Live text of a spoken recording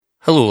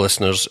Hello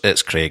listeners,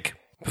 it's Craig.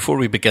 Before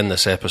we begin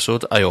this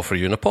episode, I offer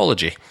you an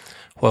apology.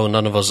 While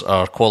none of us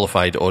are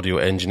qualified audio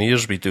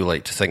engineers, we do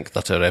like to think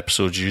that our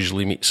episodes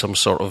usually meet some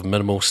sort of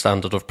minimal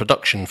standard of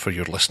production for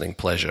your listening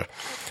pleasure.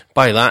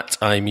 By that,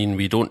 I mean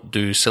we don't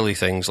do silly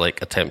things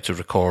like attempt to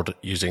record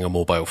using a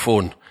mobile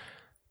phone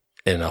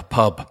in a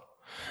pub.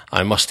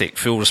 I must take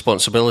full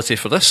responsibility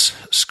for this.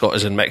 Scott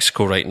is in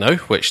Mexico right now,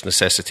 which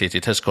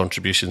necessitated his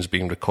contributions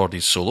being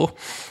recorded solo.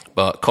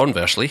 But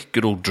conversely,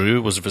 good old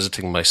Drew was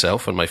visiting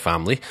myself and my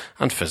family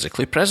and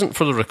physically present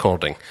for the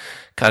recording.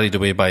 Carried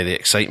away by the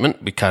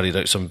excitement, we carried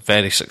out some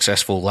very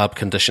successful lab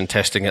condition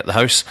testing at the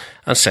house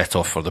and set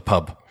off for the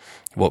pub.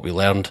 What we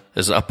learned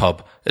is that a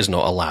pub is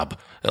not a lab,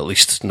 at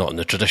least not in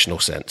the traditional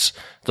sense.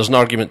 There's an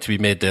argument to be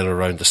made there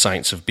around the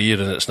science of beer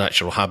in its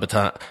natural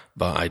habitat,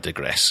 but I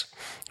digress.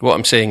 What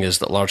I'm saying is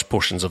that large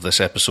portions of this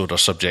episode are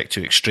subject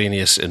to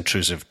extraneous,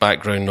 intrusive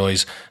background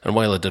noise, and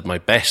while I did my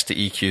best to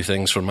EQ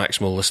things for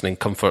maximal listening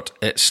comfort,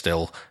 it's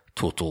still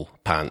total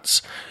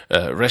pants.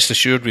 Rest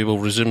assured we will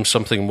resume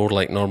something more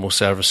like normal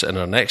service in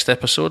our next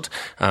episode,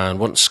 and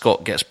once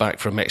Scott gets back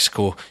from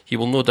Mexico, he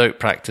will no doubt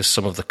practice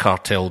some of the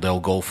Cartel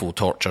del Golfo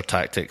torture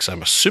tactics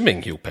I'm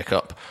assuming he'll pick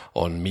up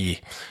on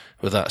me.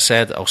 With that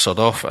said, I'll sod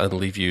off and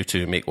leave you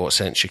to make what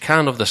sense you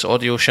can of this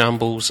audio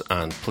shambles,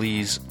 and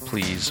please,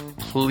 please,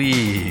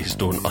 please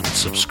don't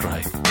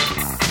unsubscribe.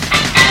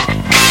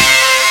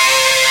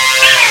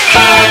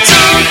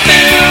 Photo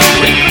film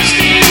with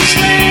Christine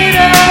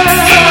Slater.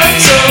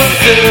 Photo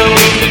film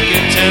with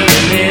the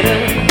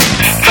Terminator.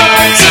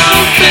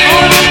 Photo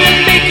film will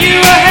make you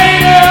a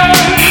hater.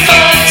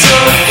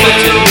 Photo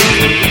film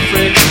with the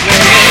refrigerator.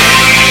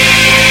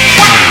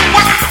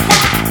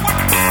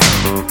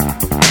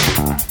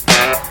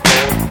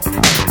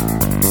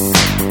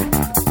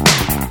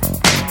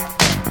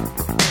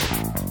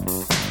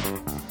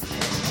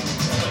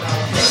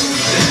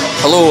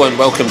 Hello and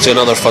welcome to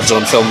another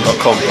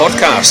FudsOnFilm.com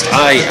podcast.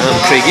 I am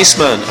Craig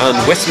Eastman, and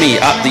with me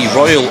at the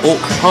Royal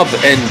Oak Pub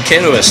in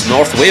Cerwis,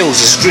 North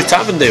Wales is Drew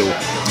Tavendale.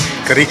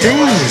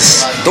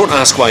 Greetings! Don't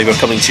ask why we're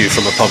coming to you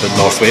from a pub in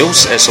North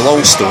Wales, it's a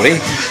long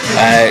story.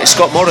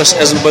 Scott Morris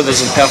isn't with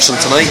us in person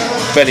tonight,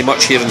 very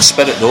much here in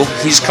spirit though.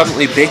 He's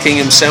currently baking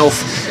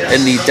himself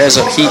in the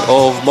desert heat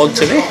of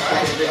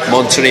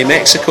Monterrey,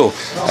 Mexico,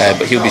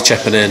 but he'll be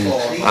chipping in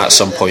at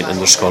some point in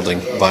the recording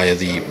via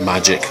the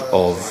magic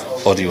of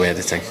audio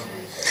editing.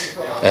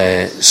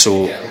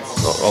 So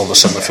all of a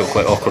sudden I feel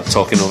quite awkward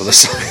talking over the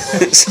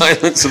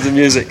silence of the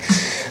music.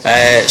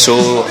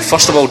 So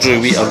first of all, Drew,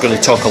 we are going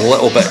to talk a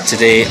little bit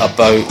today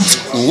about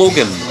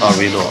Logan, are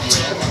we not?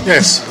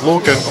 Yes,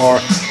 Logan,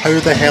 or How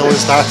the Hell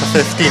Is That a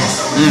 15?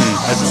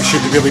 I think it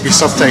should really be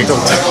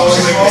subtitled.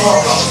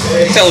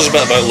 Tell us a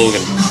bit about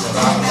Logan.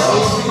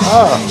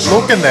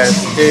 Logan then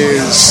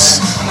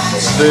is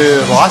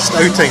the last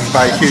outing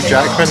by Hugh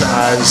Jackman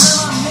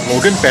as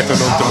Logan, better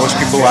known to most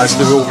people as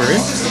the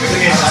Wolverine.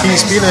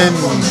 He's been in,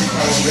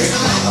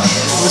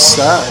 what's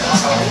that,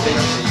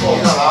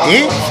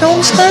 8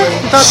 films now?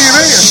 Would that be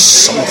right?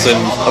 Something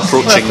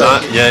approaching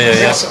that, yeah.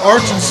 Yes,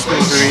 Origins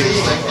Wolverine.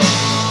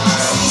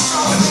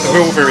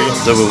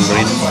 The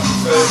Wolverine.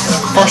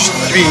 First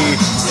 3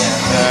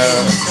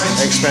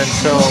 X-Men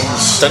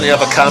films. Didn't he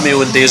have a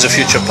cameo in Days of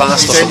Future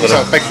Past or something? He's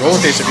got a big role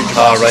in Days of Future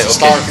Past. Right, okay.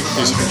 Star of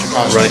Days of Future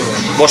Past. Right.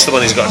 What's the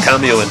one he's got a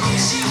cameo in?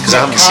 Because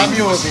I haven't seen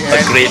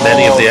a great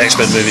many of the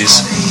X-Men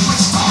movies.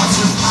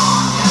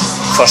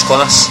 First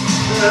Class?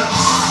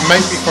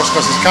 Might be First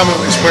Class. His cameo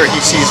is where he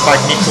sees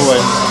Magneto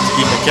and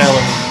Ian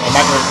McKellen.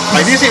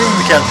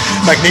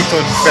 Magneto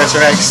and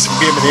Professor X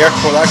being in the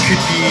airport. That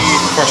could be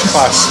First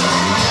Class.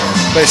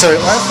 But so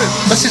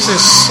this is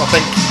his, I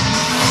think.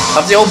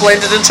 Have they all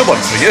blended into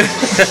one for you?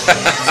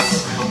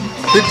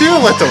 They do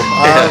a little.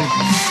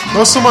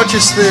 Not so much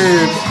as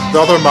the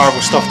other Marvel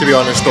stuff, to be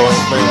honest. Though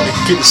they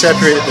keep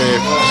separated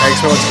the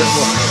X-Men a bit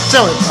more.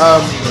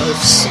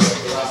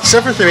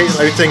 Seventh or 8th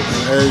outing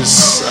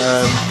is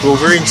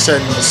Wolverine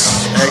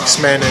since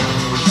X-Men in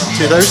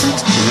 2000.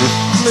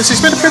 So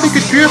he's been a pretty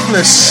good career from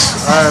this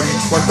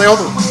one play.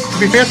 Although, to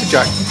be fair to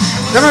Jack,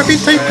 never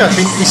been typecast. I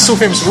mean, he's so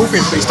famous for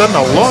Wolverine, but he's done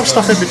a lot of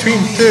stuff in between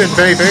too, and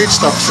very varied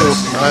stuff. So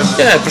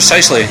yeah,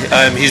 precisely.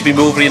 He's been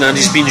Wolverine and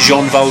he's been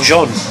Jean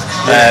Valjean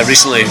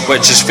recently,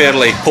 which is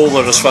fairly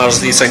polar as far as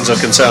these things are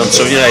concerned.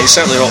 So yeah, he's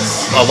certainly not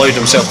allowed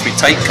himself to be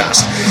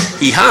typecast.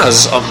 He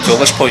has, up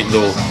until this point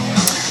though,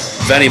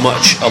 very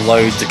much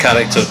allowed the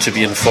character to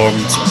be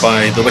informed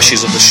by the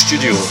wishes of the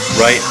studio,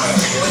 right?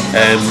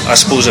 I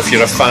suppose if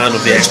you're a fan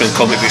of the X-Men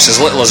comic books,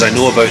 as little as I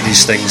know about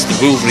these things, the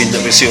Wolverine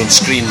that we see on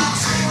screen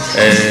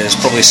is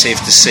probably safe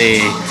to say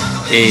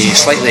a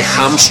slightly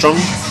hamstrung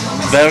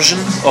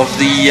version of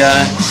the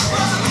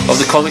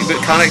comic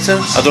book character.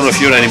 I don't know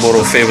if you're any more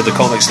au fait with the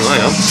comics than I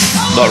am.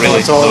 Not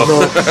really. Not at all,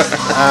 no.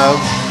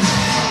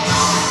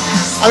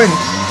 I mean,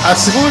 I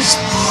suppose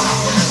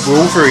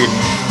Wolverine,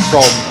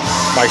 from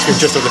my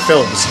experience just of the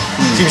films,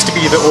 seems to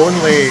be the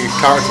only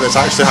character that's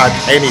actually had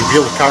any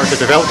real character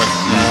development,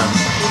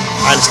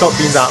 and it's not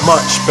been that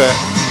much, but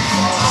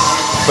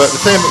the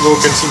thing with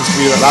Logan seems to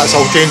be that that's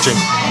all changing.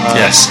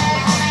 Yes.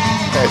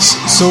 Yes,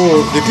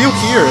 so the deal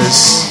here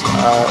is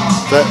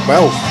that,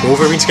 well,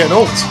 Wolverine's getting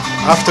old.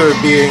 After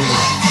being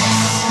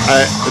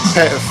the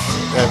pet of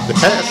the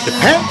pet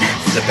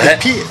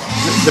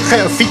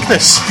of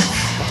weakness.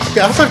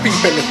 After being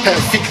the pet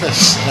of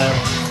weakness.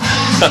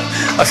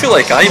 I feel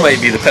like I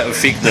might be the pit of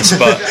weakness,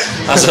 but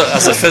as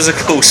a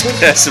physical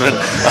specimen,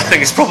 I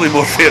think it's probably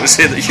more fair to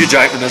say that Hugh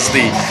Jackman is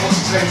the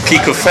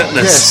peak of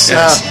fitness.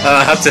 Yes.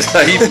 And I had to,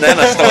 even then,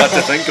 I still had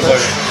to think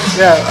about it.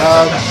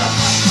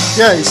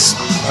 He's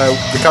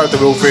the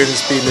character Wolverine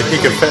has been the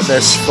peak of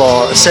fitness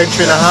for a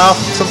century and a half,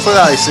 something like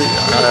that. He's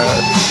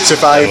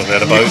survived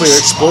nuclear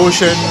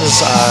explosions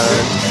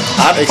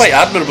and quite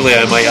admirably,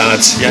 I might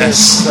add.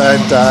 Yes,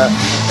 and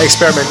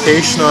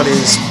experimentation on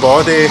his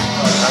body,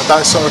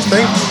 that sort of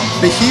thing.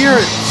 But here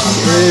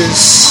he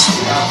is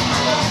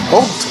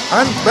old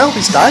and, well,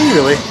 he's dying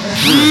really.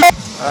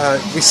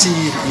 We see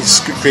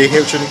he's grey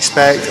hair, which you'd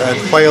expect, and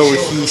while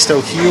he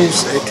still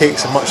heals, it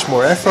takes a much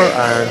more effort,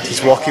 and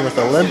he's walking with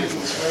a limp.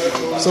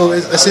 So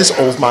this is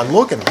Old Man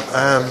Logan.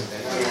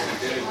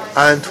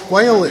 And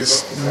while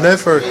it's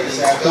never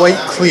quite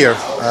clear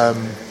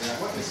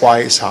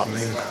why it's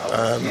happening,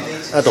 I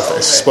don't think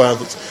it's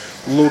spoiled.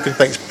 Logan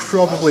thinks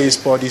probably his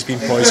body's been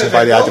poisoned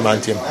by the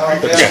adamantium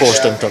that was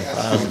forced into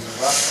him.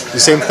 The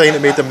same thing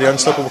that made him the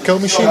unstoppable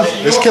killing machine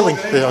is killing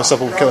the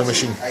unstoppable killing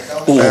machine.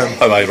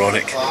 How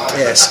ironic.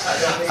 Yes.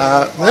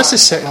 This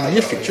is set in the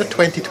near future,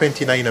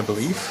 2029, I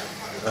believe.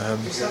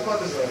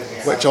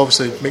 Which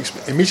obviously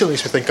immediately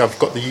makes me think I've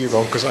got the year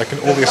wrong, because I can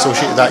only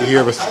associate that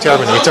year with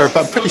Terminator,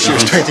 but I'm pretty sure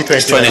it's 2029.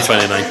 It's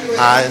 2029.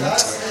 And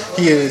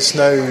he is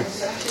now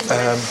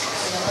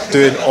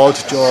doing odd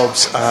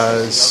jobs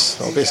as,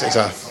 well, basically as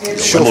a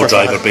chauffeur. Limo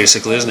driver,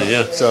 basically, isn't he?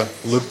 Yeah. It's a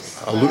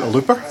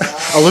looper?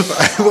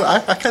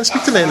 I can't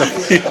speak to men.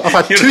 I've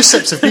had 2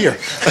 sips of beer.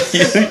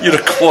 You're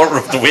a quarter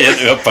of the way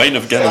into a pint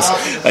of Guinness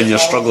and you're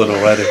struggling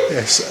already.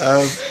 Yes.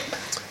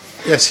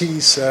 Yes,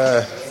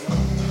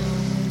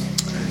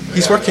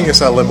 he's working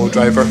as a limo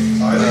driver,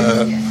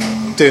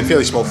 doing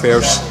fairly small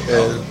fares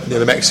near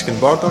the Mexican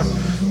border,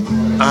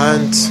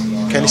 and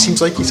kind of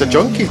seems like he's a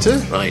junkie too.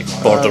 Right,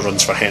 border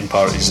runs for hen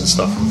parties and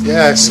stuff.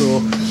 Yeah,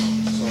 so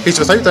he's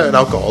without doubt an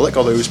alcoholic,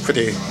 although he was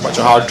pretty much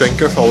a hard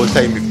drinker for all the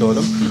time we've known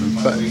him.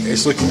 But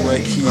it's looking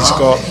like he's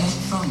got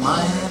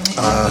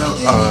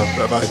a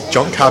bit of a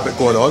junk habit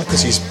going on,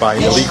 because he's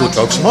buying illegal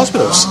drugs from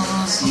hospitals.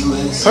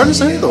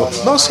 Turns out though,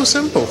 not so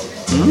simple.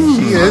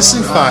 He is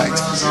in fact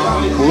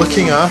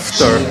looking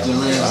after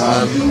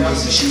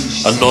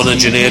a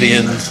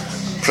nonagenarian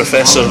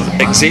Professor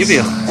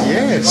Xavier.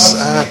 Yes,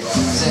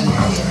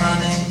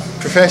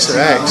 Professor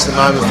X, the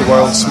man with the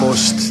world's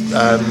most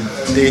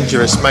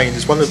dangerous mind,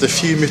 is one of the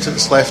few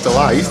mutants left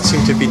alive.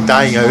 Seem to have been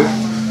dying out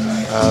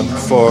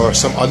for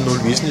some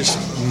unknown reason. There's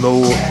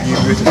no new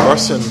mutant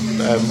births in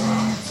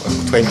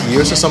 20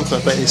 years or something.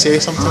 I think they say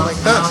something like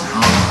that.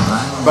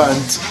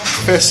 But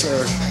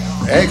Professor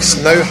X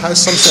now has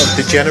some sort of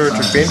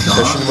degenerative brain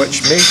condition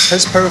which makes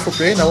his powerful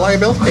brain a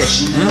liability.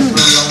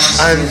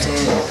 And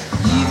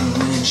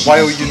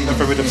while you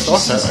never would have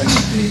thought it,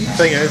 the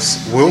thing is,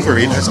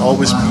 Wolverine has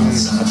always been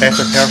a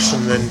better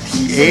person than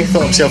he A,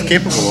 thought himself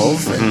capable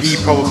of, and B,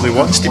 probably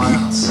wants to be.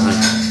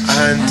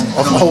 And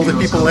of all the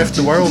people left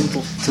in the world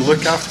to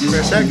look after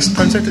Professor X,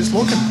 turns out it's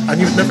Logan, and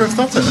you would never have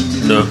thought it.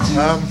 No.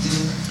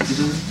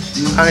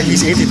 And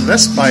he's aided in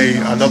this by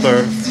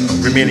another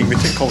remaining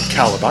mutant called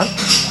Caliban.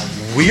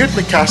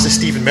 Weirdly cast as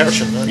Stephen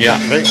Merchant. Yeah,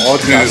 very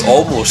odd. Who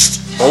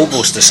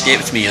almost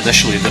escaped me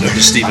initially that it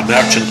was Stephen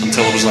Merchant,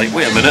 until I was like,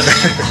 wait a minute.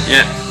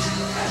 Yeah.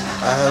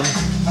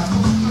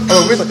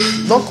 Weirdly,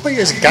 not quite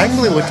as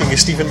gangly looking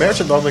as Stephen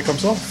Merchant normally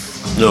comes off.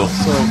 No.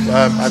 So,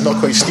 and not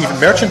quite Stephen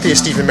Merchant as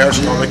Stephen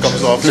Merchant normally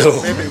comes off. So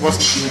No. maybe it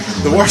wasn't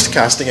the worst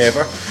casting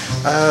ever.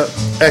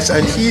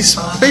 And he's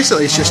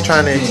basically just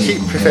trying to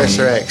keep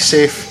Professor X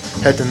safe,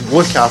 hidden,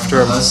 look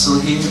after him,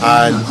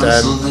 and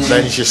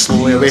then he's just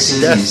slowly awaiting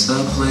death.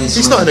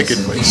 He's not in a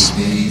good place.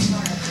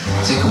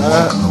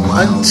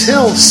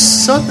 Until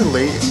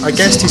suddenly,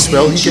 against his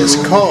will, he gets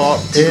caught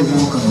up in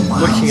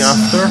looking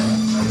after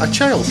a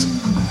child.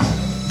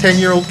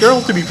 10-year-old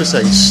girl, to be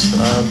precise.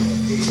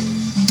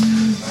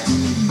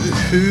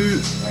 Who...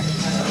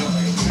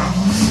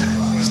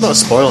 It's not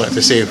spoiling it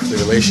to say the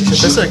relationship,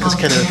 is it? Because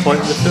it's kind of the point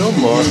of the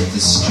film, or...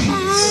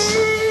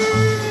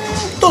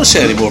 Don't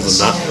say any more than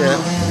that. Yeah.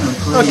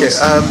 Okay,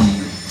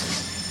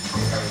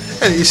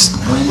 and he's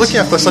looking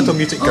after this little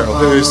mutant girl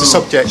who is the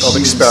subject of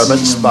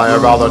experiments by a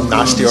rather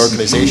nasty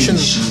organisation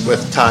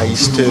with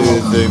ties to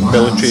the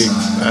military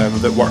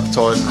that worked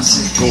on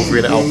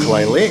Wolverine at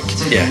Alkali Lake.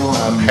 Yeah.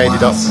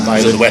 Headed up by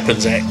the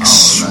Weapons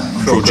X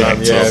program.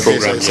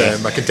 program. It's a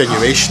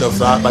continuation of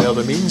that by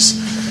other means.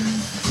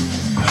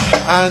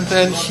 And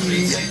then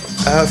he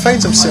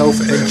finds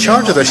himself in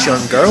charge of this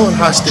young girl and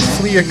has to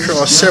flee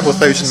across several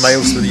thousand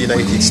miles to the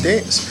United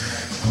States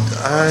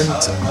and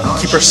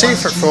keep her safe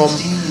from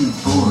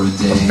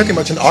pretty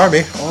much an army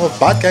of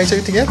bad guys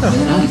out together.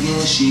 And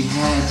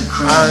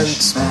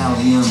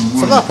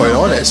from that point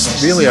on,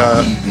 it's really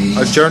a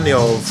journey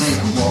of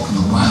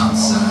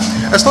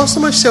It's not so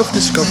much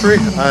self-discovery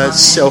as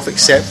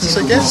self-acceptance,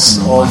 I guess,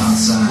 of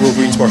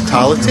Wolverine's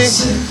mortality,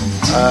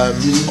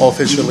 of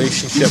his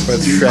relationship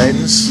with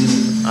friends,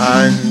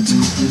 and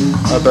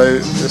about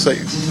it's like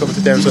coming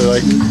to terms with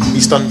like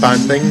he's done bad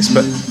things,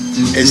 but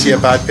is he a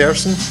bad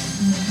person?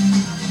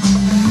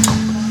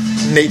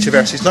 Nature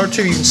versus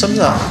nurture, even some of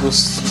that,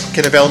 those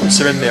kind of elements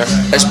are in there.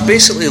 It's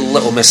basically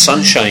Little Miss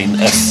Sunshine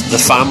if the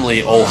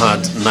family all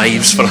had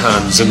knives for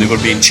hands and they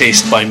were being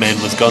chased by men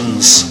with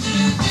guns.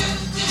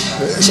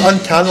 It's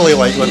uncannily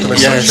like Little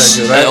Miss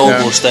Sunshine. Right? It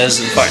almost is.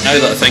 In fact, now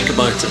that I think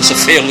about it, it's a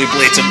fairly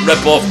blatant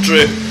rip-off,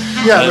 Drew.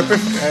 Yeah,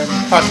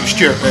 Patrick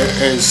Stewart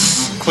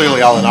is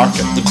clearly Alan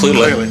Arkin.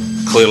 Clearly.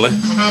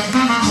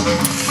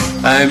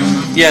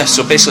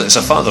 So basically it's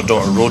a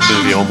father-daughter road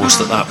movie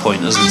almost at that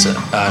point, isn't it?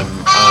 And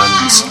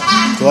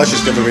so let's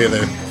just give away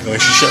the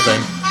relationship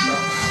then.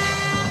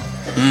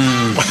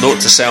 Note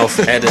to self,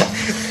 edit.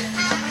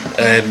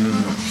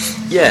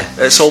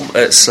 It's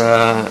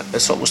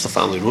almost a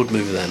family road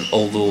movie then.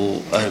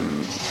 Although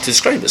to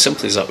describe it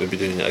simply as that would be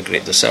doing it a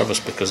great disservice,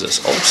 because it's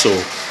also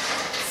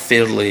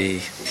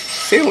fairly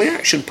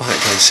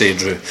action-packed, I'd say,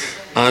 Drew.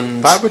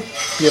 And that would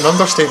be an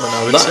understatement,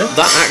 I would say.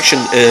 That action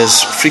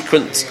is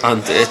frequent,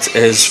 and it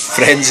is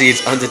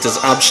frenzied, and it is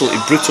absolutely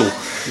brutal.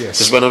 Yes.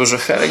 Because when I was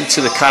referring to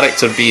the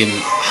character being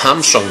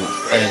hamstrung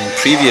in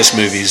previous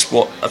movies,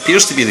 what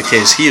appears to be the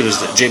case here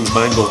is that James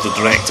Mangold, the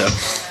director,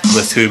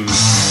 with whom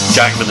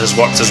Jackman has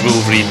worked as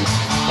Wolverine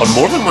on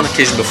more than one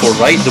occasion before,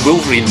 right? The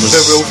Wolverine was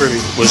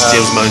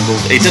James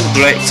Mangold. He didn't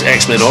direct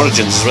X-Men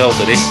Origins as well,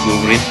 did he,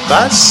 Wolverine?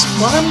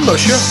 I'm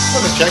not sure. I'm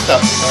going to check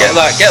that. Get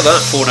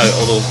that phone out,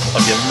 although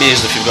I'd be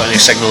amazed if you've got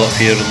any signal up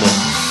here in the...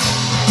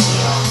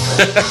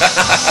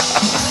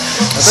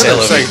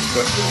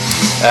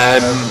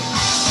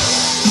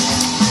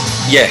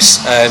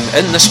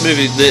 in this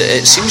movie,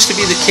 it seems to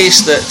be the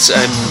case that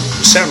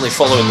certainly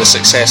following the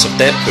success of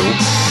Deadpool,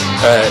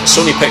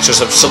 Sony Pictures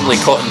have suddenly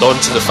cottoned on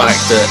to the fact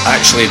that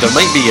actually there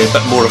might be a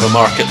bit more of a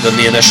market than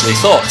they initially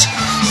thought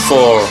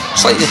for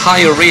slightly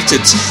higher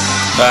rated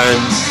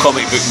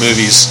comic book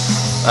movies.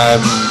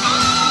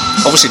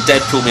 Obviously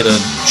Deadpool made a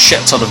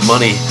shit ton of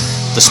money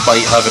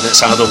despite having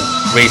its adult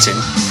rating.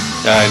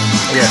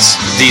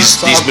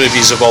 These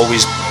movies have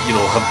always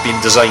have been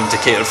designed to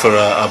cater for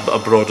a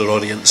broader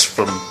audience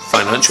from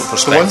financial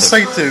perspective. The one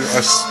side to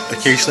us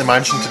occasionally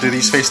managing to do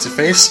these face to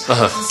face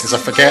is I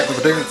forget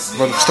that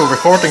we're still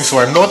recording, so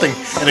I'm nodding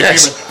in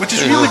agreement, which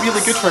is really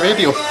good for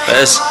radio.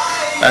 It is.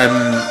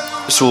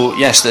 So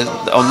yes,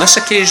 on this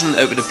occasion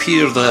it would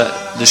appear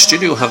that the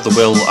studio have the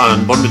will,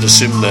 and one would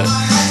assume that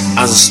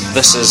as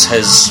this is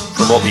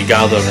from what we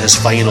gather, his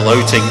final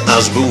outing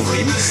as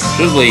Wolverine,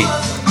 presumably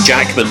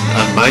Jackman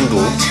and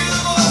Mangold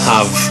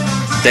have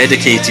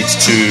dedicated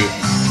to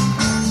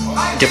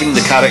giving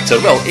the character,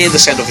 the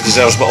send-off it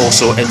deserves, but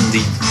also in the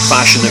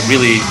fashion that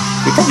we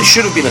probably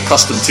should have been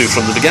accustomed to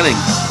from the beginning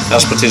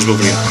as pertains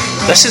Wolverine.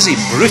 This is a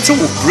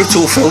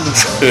brutal film.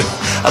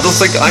 I don't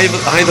think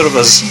either of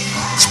us,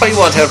 despite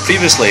what I'd heard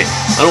previously,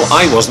 I know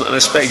I wasn't, and I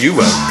expect you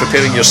were,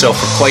 preparing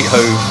yourself for quite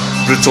how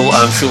brutal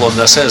and full-on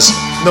this is.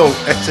 No,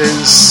 it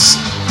is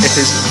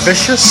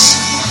vicious,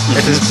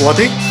 it is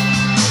bloody,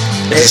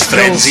 it's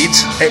frenzied,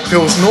 it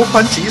pulls no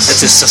punches,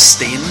 it is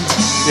sustained.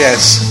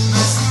 Yes,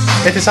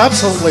 it is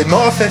absolutely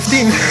not a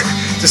 15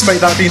 despite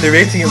that being the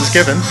rating it was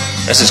given.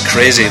 This is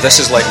crazy.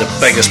 This is like the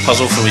biggest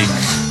puzzle for me.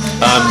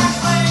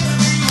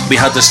 We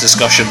had this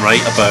discussion,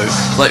 right, about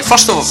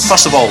first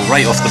of all,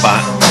 right off the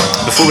bat,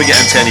 before we get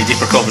into any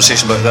deeper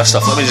conversation about this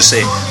stuff, let me just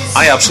say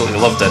I absolutely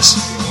love this.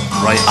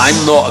 Right, I'm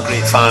not a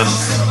great fan.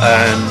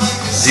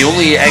 The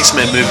only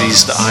X-Men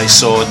movies that I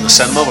saw in the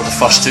cinema were the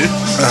first two,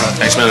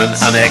 X-Men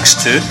and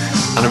X2,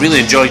 and I really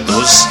enjoyed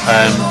those.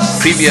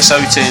 Previous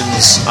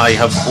outings, I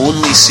have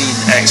only seen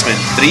X-Men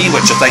 3,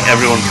 which I think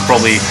everyone could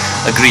probably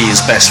agree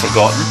is best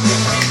forgotten,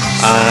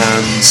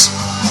 and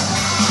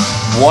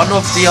one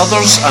of the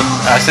others, and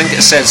I think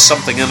it says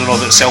something in and of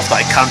itself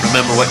that I can't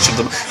remember which of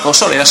them. Oh,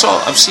 sorry,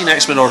 I've seen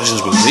X-Men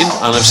Origins Wolverine,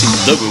 and I've seen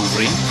The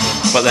Wolverine,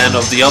 but then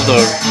of the other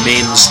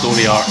main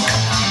story arc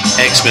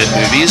X-Men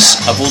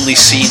movies, I've only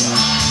seen,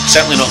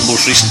 certainly not the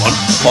most recent one,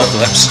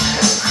 Apocalypse.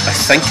 I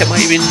think it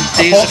might have been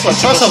Days of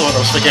Future Past. That's the one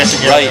I was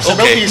forgetting. Right, so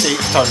okay. His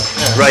 8th turn.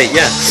 Yeah. Right,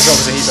 yeah. Because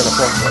obviously he's in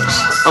Apocalypse.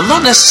 I'm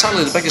not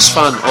necessarily the biggest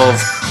fan of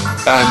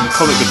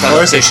comic book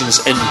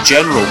adaptations in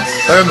general.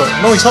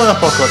 No, he's not in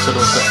Apocalypse, I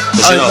don't think.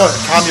 Is he not? No,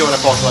 cameo in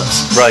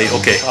Apocalypse. Right,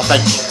 okay. I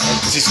think.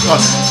 He's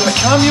not. So a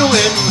cameo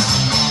in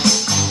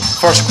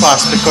First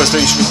Class because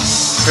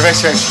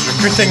Professor X is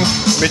recruiting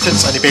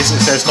mutants, and he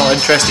basically says not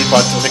interested,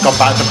 but they come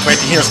back to him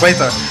 20 years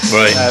later.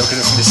 Right.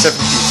 Because it's in the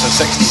 70s or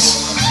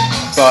 60s.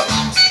 But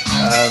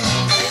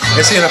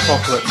is he in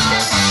Apocalypse?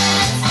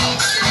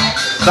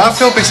 That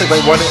felt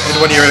basically like in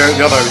one ear and out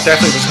the other. It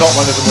definitely was not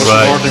one of the most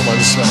rewarding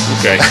ones.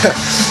 Okay.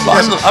 Well,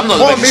 yes, I'm not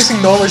what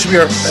amazing knowledge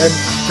we are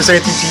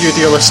presenting to you,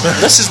 dear listener.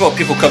 This is what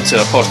people come to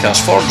a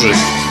podcast for, Drew.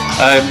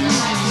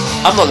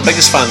 I'm not the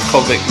biggest fan of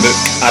comic book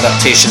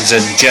adaptations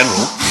in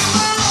general.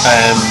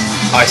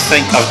 I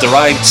think I've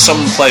derived some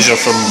pleasure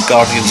from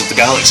Guardians of the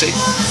Galaxy,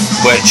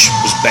 which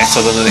was better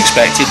than I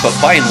expected, but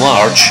by and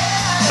large,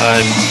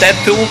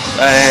 Deadpool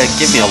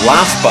gave me a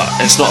laugh, but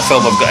it's not a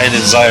film I've got any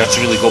desire to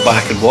really go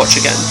back and watch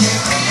again.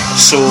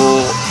 So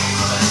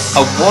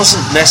I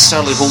wasn't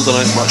necessarily holding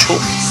out much hope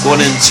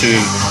going into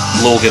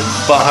Logan,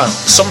 but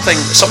something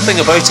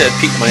about it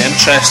piqued my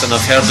interest, and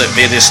I've heard it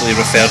variously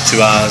referred to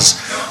as,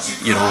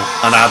 you know,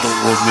 an adult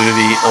road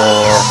movie,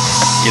 or,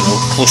 you know,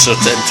 closer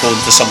in tone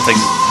to something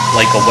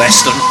like a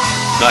western,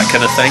 that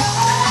kind of thing.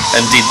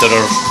 Indeed, there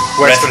are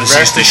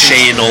references to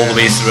Shane all the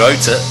way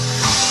throughout it,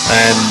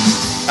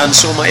 and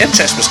so my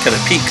interest was kind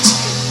of piqued,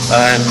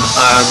 and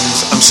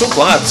I'm so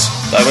glad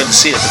that I went to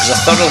see it, because I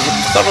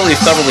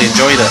thoroughly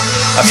enjoyed it.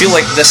 I feel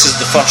like this is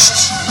the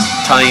first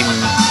time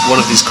one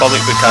of these comic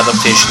book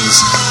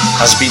adaptations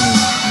has been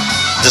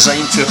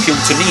designed to appeal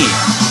to me,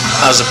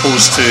 as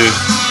opposed to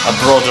a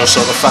broader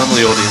sort of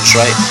family audience,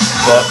 right?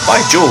 But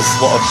by Jove,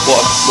 what a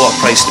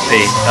price to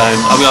pay. I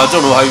mean, I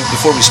don't know how,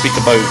 before we speak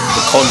about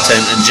the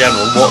content in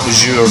general,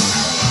 what's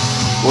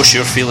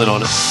your feeling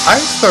on it?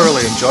 I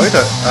thoroughly enjoyed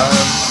it.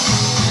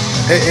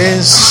 It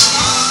is,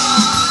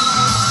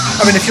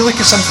 I mean, if you look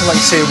at something like,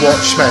 say,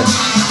 Watchmen,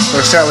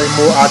 there's certainly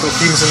more adult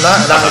themes in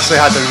that, and that actually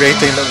had a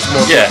rating that was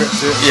more appropriate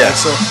to it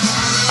also.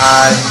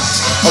 And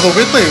although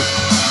weirdly,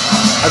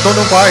 I don't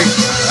know why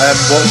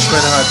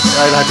Watchmen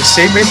had the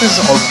same ratings,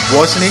 or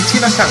was an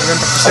 18, I can't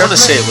remember for certain. I want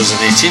to say it was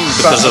an 18,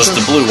 because there's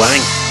the Blue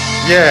Wang.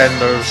 Yeah, and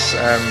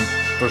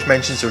there's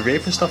mentions of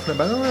rape and stuff in it,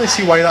 but I don't really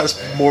see why that's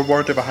more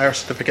worthy of a higher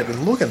certificate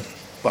than Logan.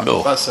 But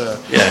no. That's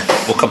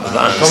we'll come to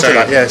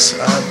that. Yes.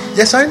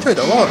 Yes, I enjoyed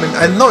it a lot. I mean,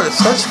 and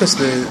it's not just because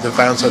the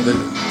violence or the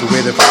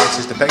way the violence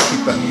is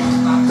depicted, but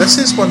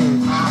this is one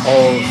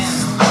of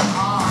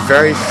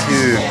very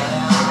few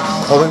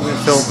comic book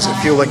films that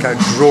feel like a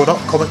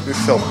grown-up comic book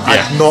film.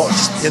 Yeah. And not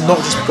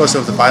just because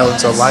of the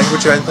violence or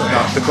language or anything like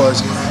that, because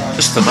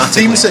just the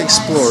thematically, themes it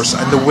explores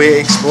and the way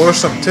it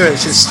explores them too.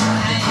 It's just,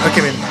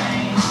 okay, I mean,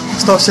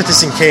 it's not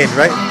Citizen Kane,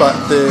 right? But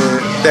the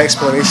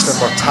exploration of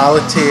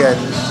mortality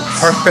and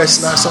purpose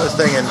and that sort of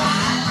thing, and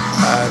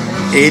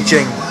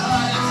aging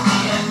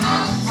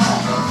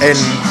in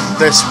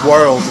this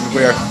world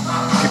where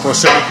people are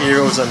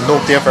superheroes and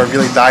nobody ever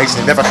really dies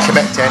and they never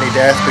commit to any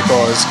death,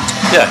 because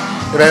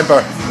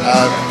remember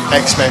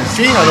X-Men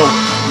 3, I know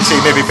you say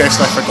maybe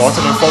best left forgotten,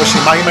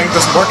 unfortunately my mind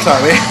doesn't work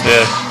that way,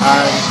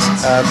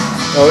 and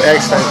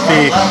X-Men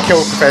 3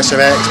 killed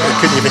Professor X, but they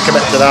couldn't even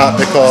commit to that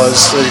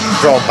because they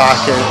brought him back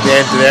at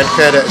the end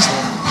credits.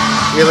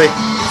 Really?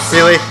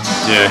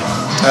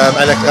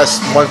 And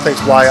that's one of the things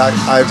why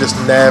I've just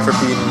never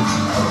been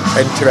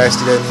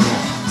interested in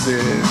the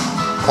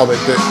comic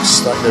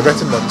books, like the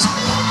written ones.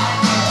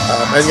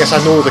 And yes, I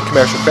know the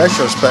commercial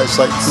pressures, but it's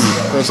like,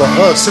 it was like,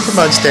 oh,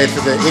 Superman's dead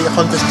for the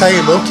 800th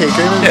time. Okay,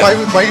 great.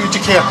 Why would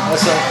you care?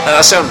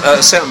 At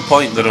a certain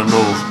point, there are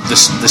the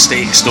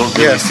stakes don't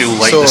really feel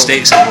like the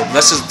stakes anymore.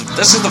 This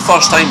is the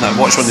first time that I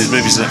watched one of these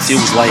movies and it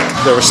feels like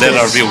there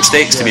are real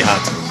stakes to be had.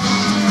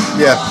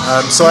 Yeah.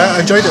 So I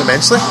enjoyed it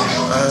immensely.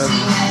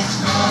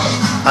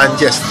 And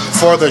yes,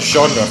 for the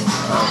genre,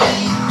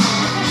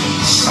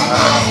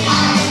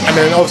 I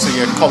mean, obviously,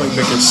 a comic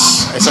book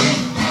is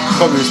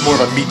probably more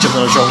of a medium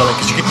than a genre,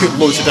 because you could put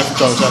loads of different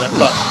genres in it.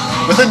 But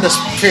within this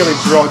fairly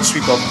broad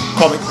sweep of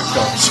comic book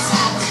films,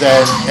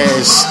 then it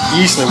is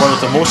easily one of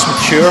the most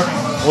mature,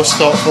 most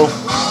thoughtful,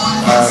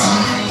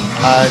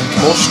 and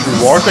most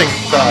rewarding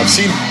that I've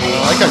seen.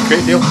 I like it a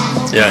great deal.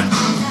 Yeah.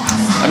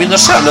 I mean,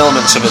 there's certain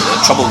elements of it that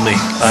trouble me.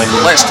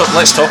 Let's talk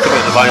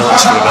about the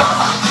violence for a bit.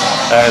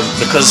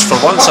 Because for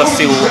once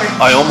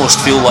I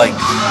almost feel like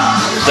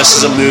this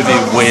is a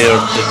movie where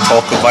the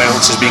talk of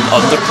violence is being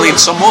underplayed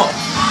somewhat,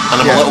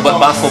 and I'm a little bit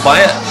baffled by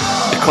it,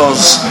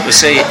 because they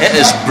say it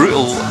is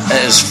brutal,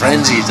 it is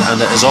frenzied, and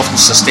it is often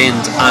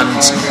sustained,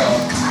 and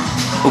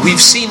we've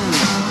seen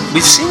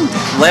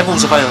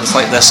levels of violence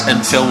like this in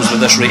films with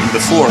this rating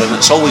before, and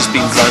it's always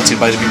been granted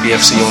by the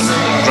BBFC on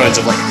grounds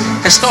of like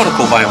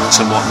historical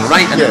violence and whatnot,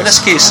 right? And in this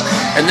case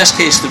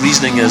the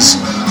reasoning is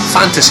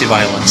fantasy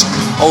violence,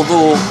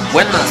 although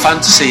when that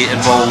fantasy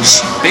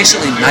involves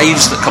basically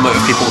knives that come out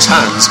of people's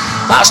hands,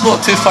 that's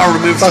not too far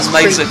removed from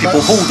knives that people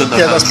hold in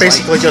their hands. That's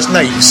basically just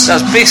knives.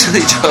 That's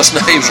basically just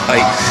knives,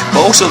 right?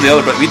 But also the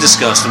other bit we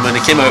discussed, and when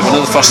it came out, one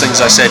of the first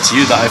things I said to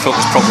you that I felt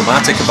was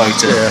problematic about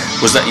it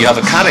was that you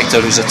have a character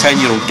who's a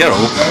 10-year-old girl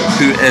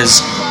who is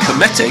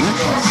committing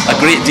a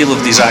great deal of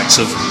these acts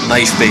of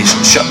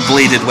knife-based,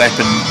 bladed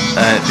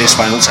weapon-based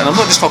violence, and I'm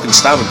not just talking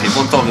stabbing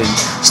people, I'm talking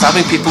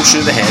stabbing people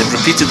through the head,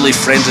 repeatedly,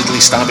 frenziedly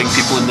stabbing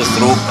people in the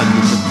throat and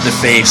the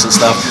face and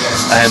stuff,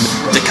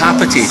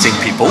 decapitating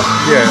people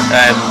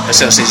at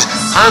certain stages,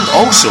 and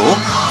also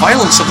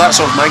violence of that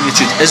sort of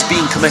magnitude is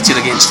being committed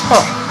against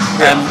her.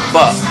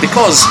 But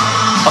because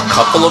a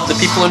couple of the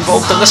people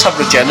involved in this have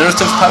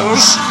regenerative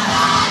powers,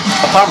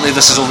 apparently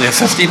this is only a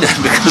 15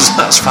 because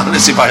that's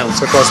fantasy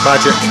violence. Because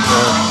magic.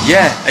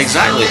 Yeah,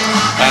 exactly.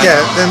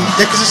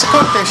 Because it's a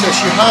context.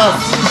 You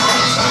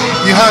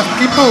have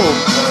people.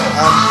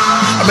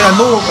 I mean, I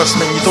know. I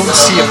mean, you don't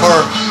see her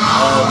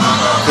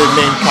the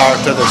main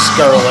character, this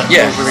girl that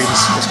Yeah.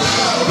 Wolverine's.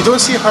 You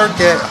don't see her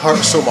get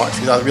hurt so much.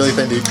 I really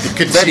think they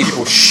could Very see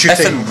people if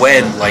shooting. and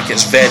when, like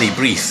it's very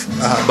brief,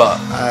 but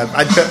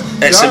But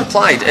it's yeah,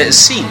 implied. It is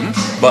seen,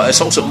 but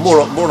it's also more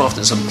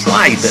often it's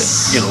implied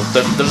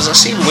that there's a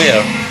scene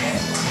where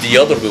the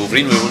other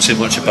Wolverine we won't say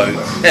much about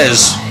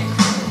is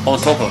on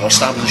top of her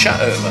stabbing the shit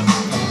out of it,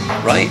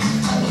 right?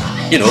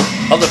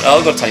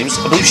 Other times,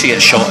 I believe she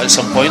gets shot at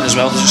some point as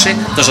well. As you say,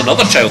 there's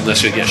another child in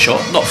this who gets shot,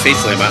 not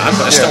faithfully, man,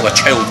 but it's still a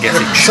child getting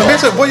so shot.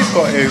 basically, what you've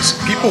got is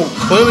people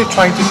clearly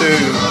trying to do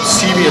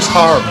serious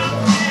harm.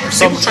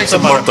 People trying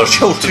to murder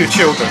children. To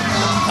children,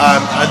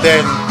 and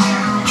then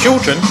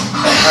children,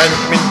 and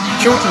I mean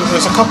children.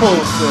 There's a couple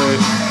of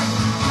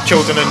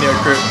children in their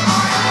group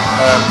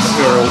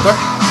who are older,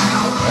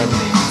 and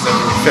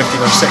 15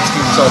 or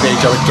 16 sort of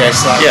age, I would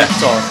guess that. Yeah.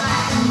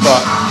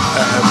 But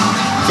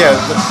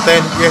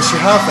then yes, you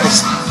have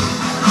this.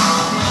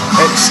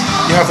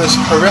 You have this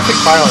horrific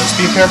violence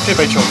being perpetrated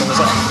by children. It's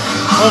like,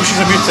 oh,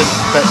 she's a mutant,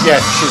 but yeah,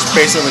 she's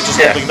basically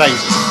just holding knives.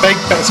 It's big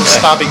bits of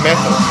stabbing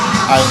metal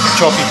and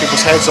chopping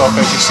people's heads off,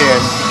 as you say,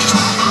 and just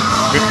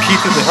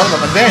repeatedly hurt them.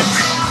 And then,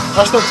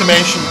 that's not to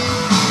mention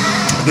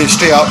the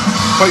straight up,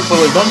 quite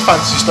clearly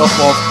non-fantasy stuff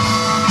of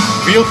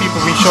real people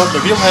being shot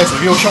in the real heads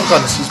with real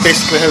shotguns. Is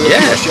basically how it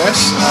appears,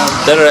 yes.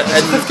 There are,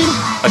 and 15?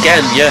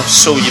 again,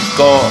 so you've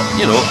got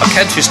a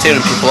kid who's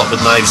tearing people up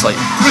with knives like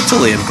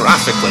brutally and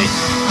graphically.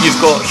 You've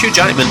got Hugh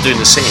Jackman doing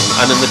the same,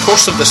 and in the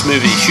course of this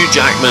movie, Hugh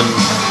Jackman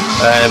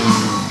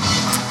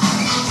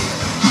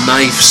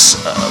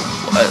knives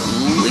at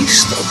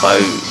least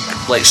about,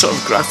 like, sort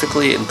of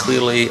graphically and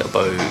clearly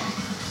about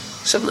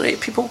 7 or 8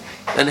 people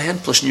in the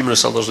head, plus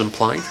numerous others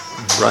implied,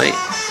 right?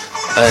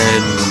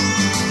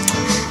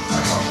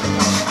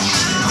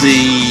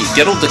 The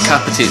girl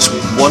decapitates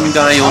one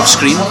guy off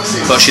screen,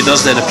 but she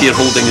does then appear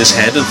holding his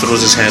head and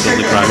throws his head on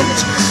the ground.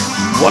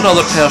 One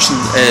other person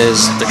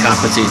is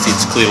decapitated,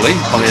 clearly,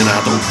 by an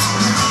adult.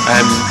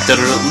 There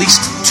are at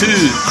least 2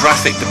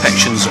 graphic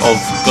depictions of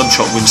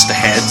gunshot wounds to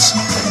heads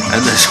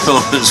in this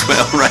film as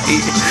well,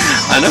 right?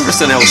 And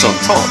everything else on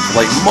top,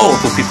 like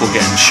multiple people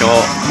getting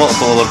shot,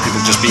 multiple other people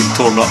just being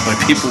torn up by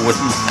people with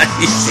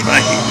knives,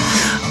 right?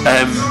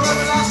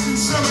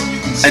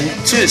 And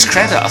to its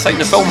credit, I think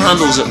the film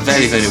handles it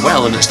very, very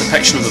well, and its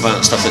depiction of the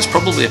violent stuff is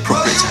probably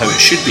appropriate to how it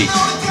should be.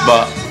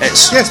 But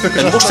it's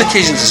in most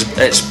occasions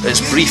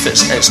it's brief,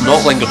 it's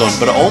not lingered on,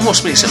 but it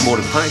almost makes it more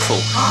impactful.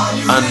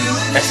 And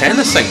if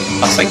anything,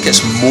 I think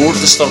it's more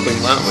disturbing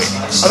that way.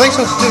 I think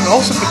so too, and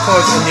also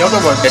because in the other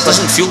one It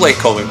doesn't feel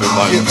like comic book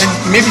violence. and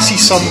you maybe see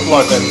some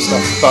blood and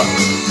stuff, but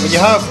when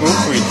you have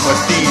Wolverine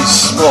with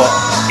these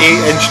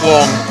 8-inch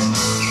long,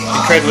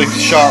 incredibly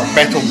sharp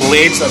metal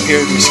blades that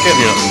appear in his skin,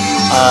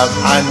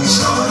 and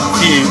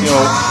he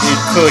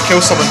clearly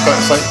kills someone, but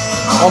it's like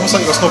almost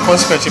like there's no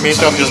consequence. You may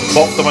have to just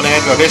bop them on the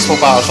head with a baseball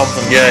bat or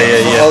something.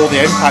 For all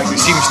the impact it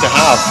seems to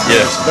have.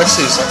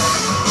 This is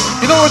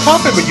you know what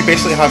happened when you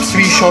basically have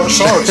 3 short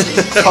swords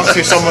cut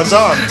through someone's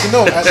arm.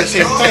 At the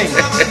same time,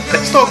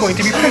 it's not going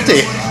to be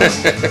pretty.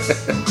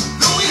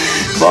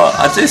 But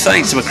I do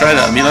think, to my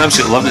credit, I mean, I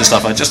absolutely love this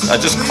stuff. I just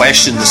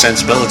question the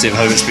sensibility of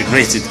how it's been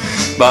rated,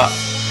 but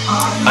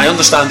I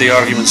understand the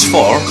arguments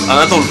for,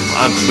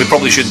 and we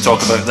probably shouldn't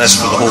talk about this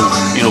for the whole,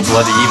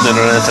 bloody evening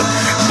or anything,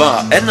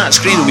 but in that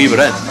screening we were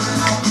in,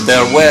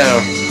 there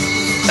were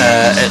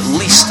at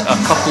least a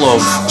couple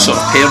of sort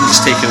of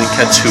parents taking in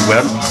kids who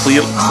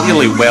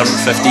clearly weren't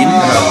 15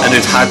 and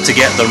who'd had to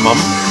get their mum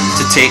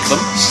to take them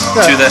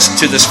to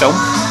this film.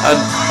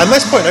 And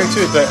let's point out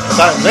too that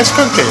in this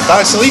country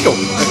that's illegal.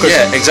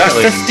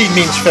 Exactly. 15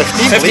 means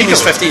 15. 15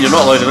 means 15. You're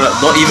not allowed,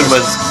 not even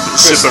with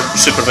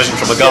supervision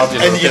from a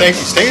guardian. In the United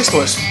States,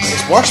 though, it's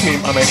worse.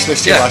 I mentioned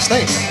this to you last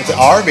night. With the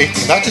R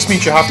rating, that just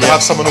means you have to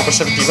have someone over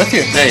 17 with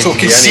you. So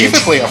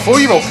conceivably, a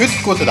 4-year-old could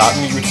go to that,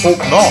 and you would hope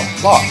not,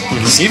 but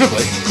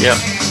conceivably.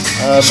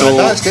 So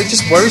that's good. It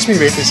just worries me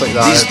ratings like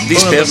that.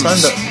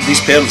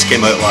 These parents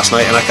came out last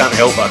night, and I can't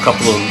help but a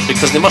couple of them,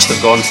 because they must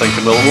have gone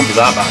thinking, well, it won't be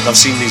that bad. I've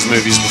seen these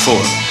movies before.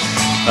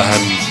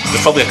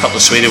 There's probably a couple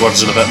of sweary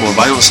words and a bit more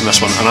violence in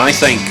this one, and I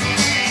think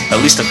at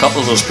least a couple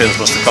of those parents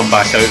must have come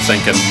back out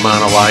thinking, man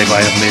alive,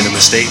 I have made a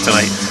mistake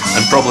tonight,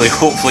 and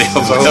hopefully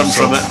have learned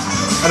from it.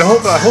 And I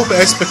hope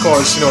it is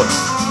because,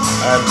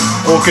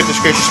 oh goodness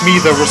gracious me,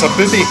 there was a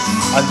booby,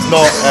 and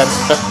not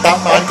that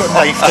man got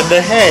knifed in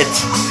the head.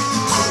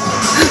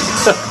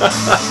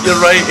 You're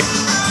right.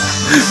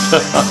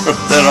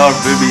 There are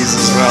boobies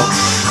as well.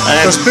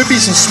 There's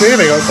boobies and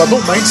swearing. I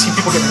don't mind seeing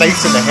people get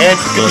knifed in the head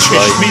because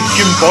it's made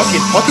human body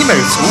and potty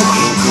mouths.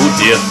 Oh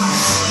dear.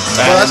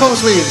 Well, that's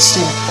obviously the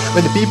scene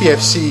when the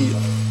BBFC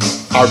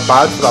are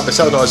bad for that, but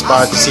still not as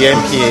bad as the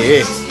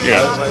MPAA.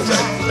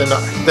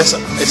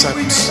 It's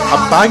a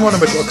bang on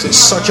about it because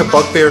it's such a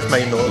bugbear of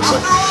mine, though. It's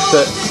like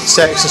that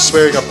sex and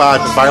swearing are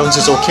bad, but violence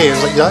is okay.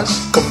 It's like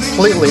that's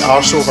completely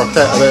arse over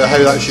tit about how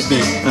that should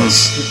be.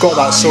 You've got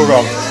that so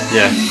wrong.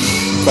 Yeah.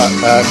 But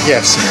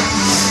yes.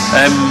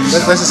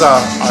 This is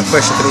a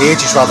question for the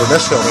ages rather than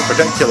this film in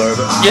particular.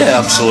 But Yeah,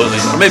 absolutely.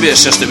 Or maybe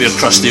it's just that we're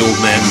crusty old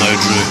men now,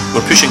 Drew.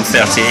 We're pushing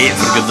 38,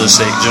 for goodness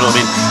sake. Do you know what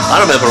I mean? I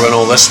remember when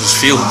all this was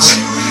Fields.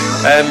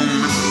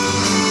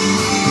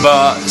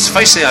 But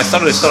suffice to say, I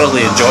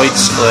thoroughly enjoyed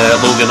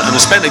Logan, and I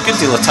spent a good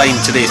deal of time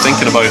today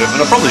thinking about it,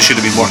 and I probably should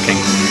have been working.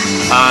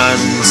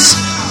 And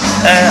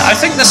I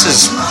think this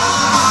is,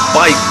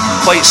 by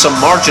quite some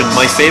margin,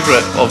 my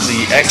favourite of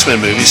the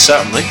X-Men movies,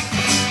 certainly.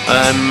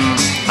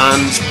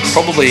 And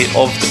probably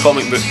of the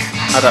comic book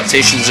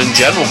adaptations in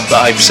general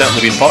that I've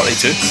certainly been party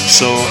to.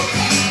 So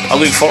I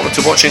look forward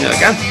to watching it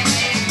again.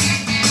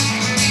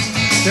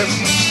 Yep.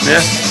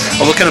 Yeah.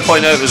 Although can I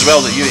point out as well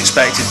that you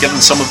expected,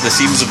 given some of the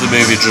themes of the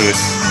movie, Drew,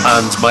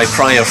 and my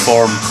prior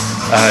form,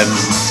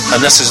 and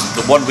this is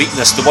the one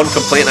weakness, the one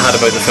complaint I had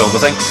about the film. I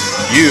think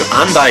you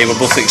and I were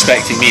both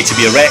expecting me to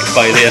be a wreck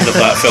by the end of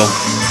that film,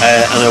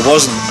 and I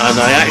wasn't. And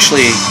I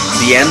actually,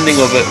 the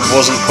ending of it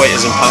wasn't quite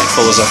as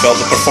impactful as I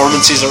felt. The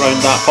performances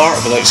around that part,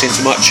 without saying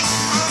too much,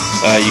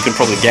 you can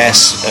probably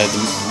guess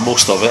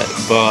most of it,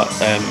 but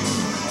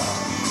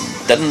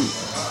didn't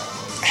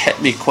hit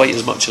me quite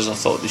as much as I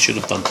thought they should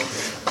have done.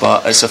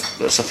 But it's a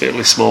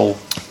fairly small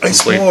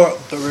it's complaint. more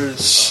there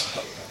is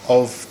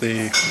of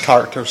the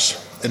characters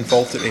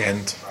involved at the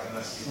end.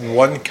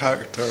 One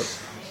character,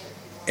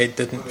 it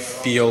didn't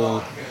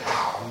feel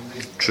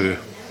True.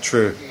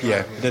 true.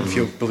 Yeah, it didn't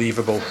feel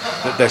believable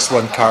that this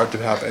one character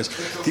we have is.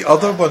 The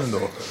other one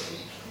though,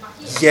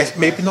 yes,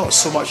 maybe not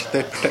so much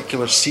the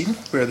particular scene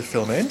where the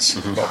film ends,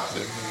 well,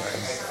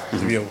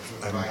 the real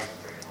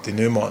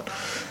denouement,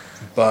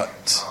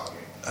 but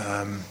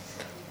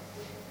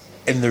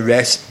in the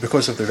rest,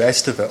 because of the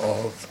rest of it,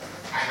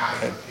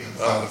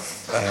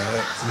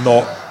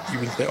 not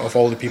even of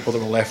all the people that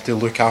were left to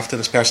look after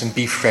this person,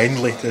 be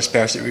friendly to this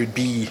person, it would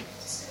be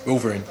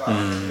Wolverine.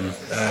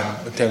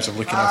 In terms of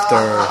looking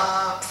after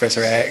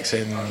Professor X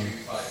and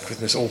with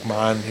this old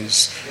man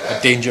who's a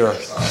danger and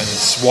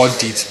is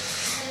wanted.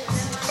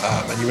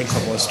 And you went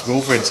from this to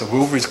Wolverine, so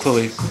Wolverine's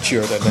clearly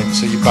matured, and then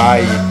so you buy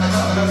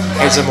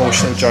his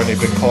emotional journey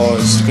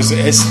because it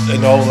is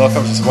in all the other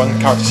films. One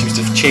character seems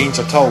to have changed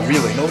at all.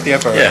 Really, nobody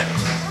ever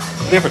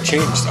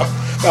changed.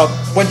 Well,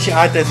 once you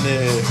add in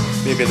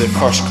maybe the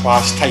first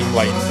class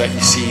timeline that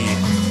you see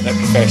that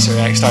Professor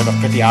X started off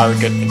pretty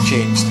arrogant and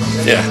changed.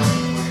 Yeah.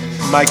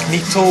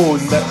 Magneto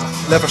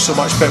never so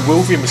much, but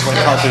Wolverine was one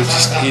character who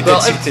just he did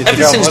seem to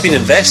everything's develop. been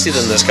invested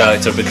in this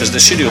character because the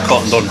studio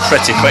cottoned on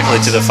pretty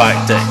quickly to the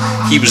fact that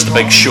he was the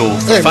big show.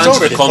 Yeah, he was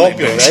Fans of the already comic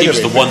popular books, he was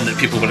anyway, the one that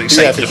people were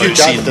excited but about Hugh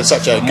Jackman seeing did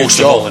such a good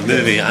most of all job. in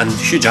movie, and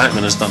Hugh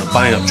Jackman has done a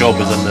bang-up job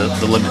within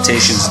the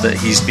limitations that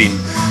he's been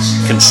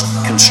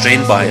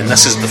constrained by, and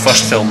this is the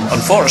first film,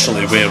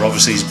 unfortunately, where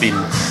obviously he's been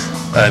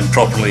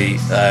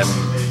properly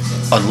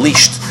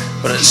unleashed,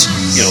 but it's,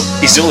 you know,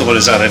 he's the only one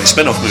who's had any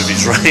spin-off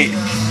movies, right?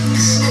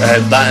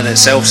 That in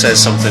itself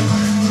says something.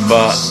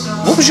 But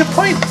what was your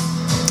point?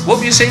 What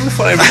were you saying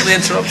before I really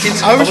interrupted?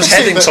 I was just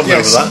heading saying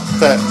somewhere yes,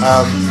 with that.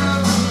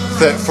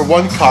 That for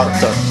one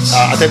character,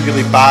 I didn't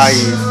really buy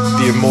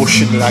the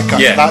emotion that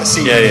that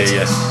scene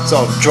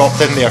sort of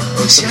dropped in there.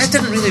 See, I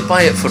didn't really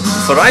buy it for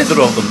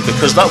either of them,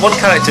 because that one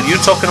character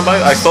you're talking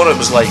about, I thought it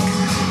was like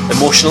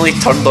emotionally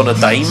turned on a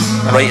dime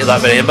right at that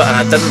very end, and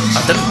I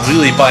didn't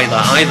really buy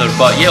that either.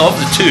 But yeah, of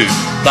the two,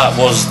 that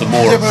was the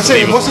more it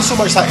wasn't so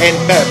much that end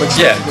bit, but just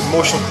the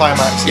emotional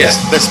climax. Yeah.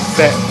 This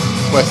bit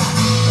with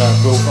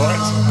Wolverine.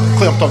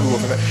 Clearly, I'm talking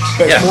Wolverine,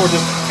 but it's more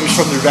just it was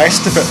from the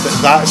rest of it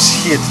that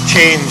he had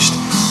changed.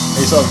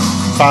 He sort of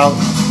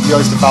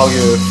realised the value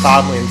of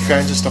family and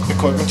friends and stuff.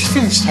 Because I'm just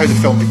feeling just how the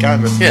film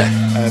began with it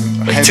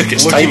him took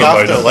its looking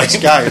time about after it, like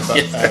this guy.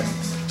 But,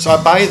 so I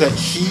buy that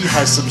he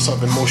has some sort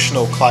of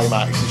emotional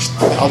climax.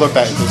 The other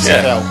bit is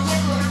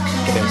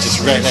just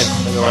written in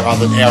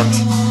rather than earned.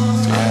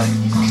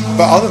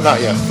 But other than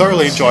that,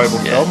 thoroughly enjoyable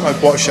film.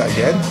 I'd watch it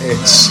again.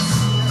 It's,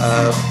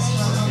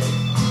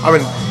 I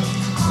mean,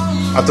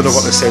 I don't know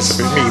what this says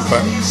about me,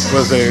 but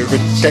with the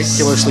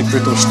ridiculously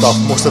brutal stuff,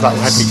 most of that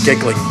had me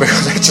giggling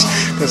because it just.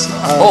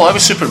 I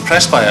was super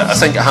impressed by it. I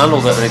think it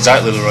handled it in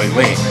exactly the right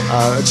way.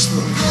 It's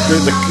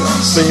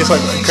it's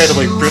like an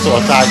incredibly brutal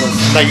attack of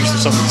knives to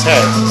somebody's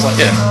head. It's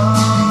like,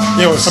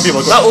 you know, some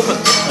people go.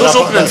 Those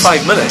opening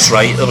 5 minutes,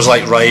 right? It was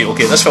like, right,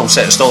 okay, this film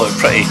set its stall out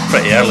pretty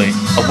early.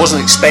 I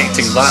wasn't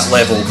expecting that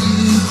level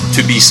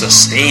to be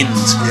sustained.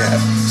 Yeah.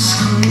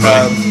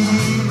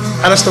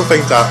 And I still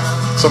think that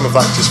some of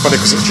that is just funny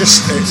because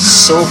it's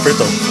so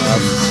brutal.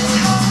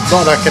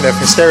 Not in a kind of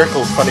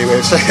hysterical, funny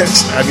way. It's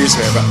amused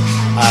me a bit.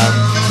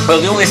 Well,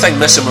 the only thing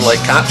missing were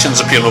like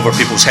captions appearing over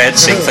people's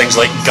heads saying things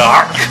like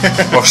 "Gark"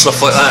 or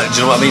stuff like that.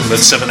 Do you know what I mean?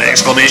 With 7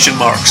 exclamation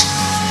marks.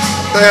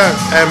 Yeah,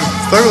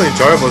 thoroughly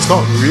enjoyable. It's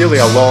not really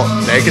a lot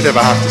negative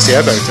I have to say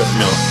about it.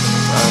 No.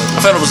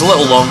 I felt it was a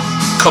little long.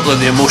 A couple of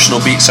the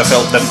emotional beats I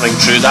felt didn't ring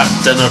true. That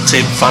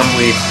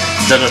family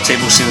dinner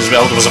table scene as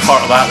well, there was a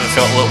part of that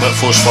felt a little bit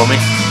forced for me.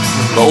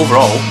 But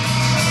overall,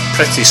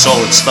 pretty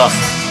solid stuff.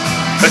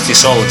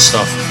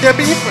 Yeah,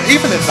 but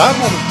even at that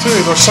moment too,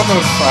 there's some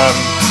of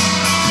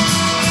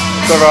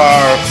there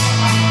are.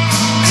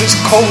 Cause because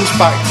it calls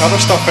back to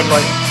other stuff, and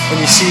like when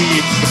you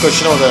see,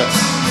 because you know that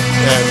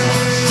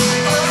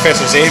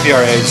Professor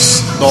Xavier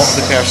is not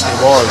the person he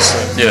was.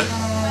 Yeah.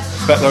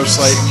 But there's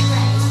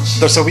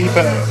a wee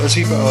bit of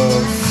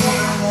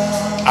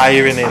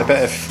irony and a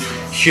bit of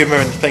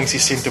humour in the things he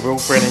seemed to rope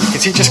for, and you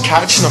can see just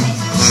catching him,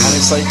 and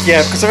it's like,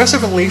 yeah, because there is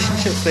a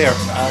relationship there,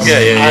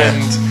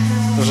 and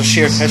there's a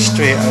shared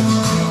history, and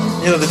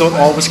you know they don't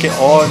always get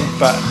on,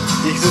 but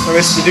they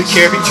do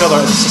care of each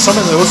other, and it's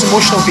something that those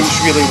emotional beats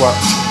really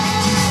worked.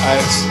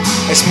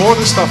 It's more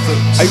the stuff that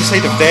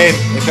outside of them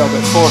it felt a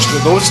bit forced, with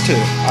those two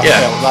I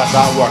felt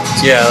that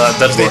worked. Yeah,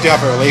 that did they work. do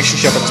have a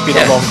relationship, and it's been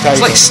a long time.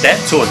 It's like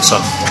Steptoe and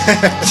Son. Do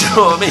you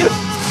know what I mean?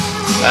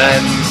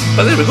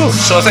 But there we go.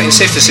 So I think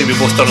it's safe to say we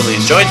both thoroughly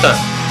enjoyed that.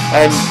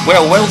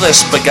 Well, while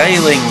this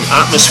beguiling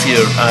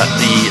atmosphere at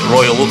the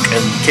Royal Oak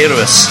in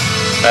Caerhus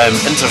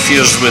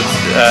interferes with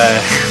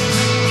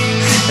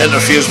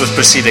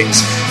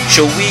proceedings,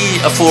 shall we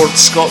afford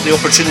Scott the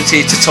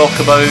opportunity to talk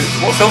about,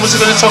 what film was he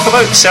going to talk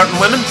about? Certain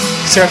Women?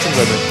 Certain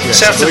Women, yes.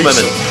 Certain Women.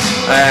 So.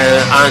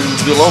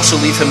 And we'll also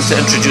leave him to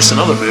introduce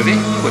another movie,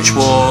 which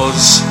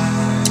was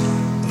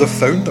The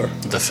Founder.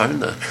 The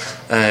Founder.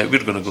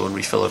 We're going to go and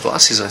refill our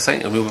glasses, I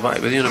think, and we'll be back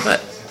with you in a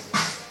bit.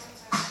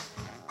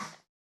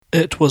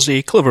 It was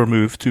a clever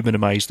move to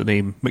minimise the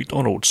name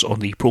McDonald's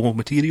on the promo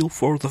material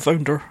for The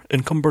Founder,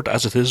 encumbered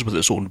as it is with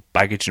its own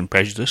baggage and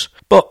prejudice,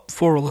 but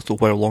for a little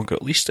while longer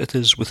at least, it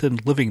is within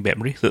living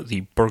memory that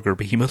the burger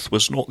behemoth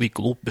was not the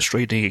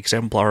globe-bestriding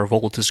exemplar of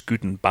all that is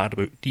good and bad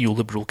about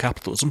neoliberal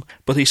capitalism,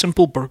 but a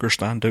simple burger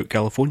stand out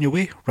California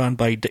way, ran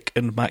by Dick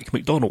and Mac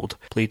McDonald,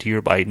 played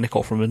here by Nick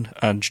Offerman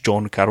and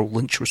John Carroll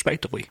Lynch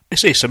respectively. I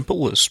say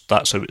simple, as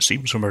that's how it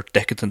seems from our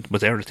decadent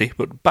modernity,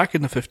 but back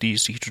in the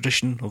 50s the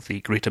tradition of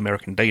the Great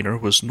American Diner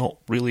was not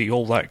really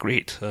all that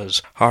great,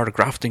 as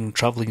hard-grafting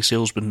travelling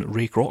salesman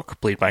Ray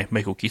Kroc, played by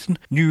Michael Keaton,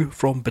 knew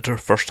from bitter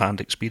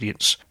first-hand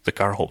experience. The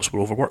car hops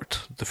were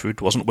overworked, the food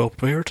wasn't well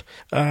prepared,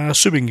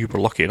 assuming you were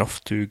lucky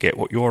enough to get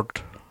what you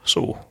ordered.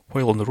 So,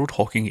 while on the road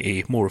hawking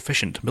a more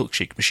efficient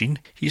milkshake machine,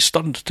 he's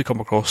stunned to come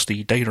across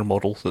the diner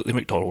model that the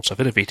McDonald's have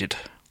innovated.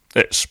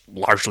 It's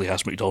largely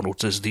as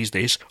McDonald's is these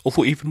days,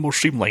 although even more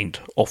streamlined,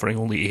 offering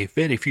only a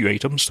very few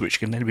items which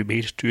can then be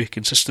made to a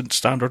consistent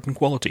standard and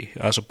quality,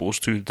 as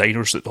opposed to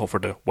diners that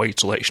offered a wide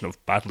selection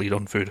of badly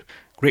done food.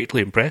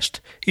 Greatly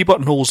impressed, he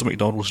buttonholes the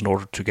McDonald's in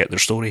order to get their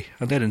story,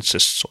 and then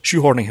insists on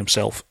shoehorning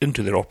himself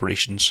into their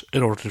operations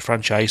in order to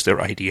franchise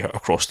their idea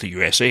across the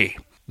USA.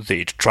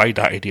 They'd tried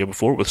that idea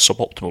before with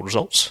suboptimal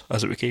results,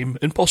 as it became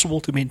impossible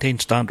to maintain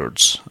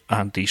standards,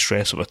 and the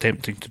stress of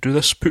attempting to do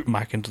this put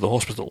Mac into the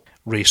hospital.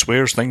 Ray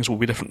swears things will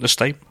be different this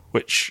time,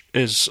 which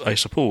is, I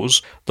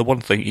suppose, the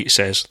one thing he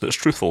says that's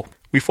truthful.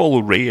 We follow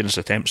Ray in his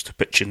attempts to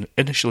pitch an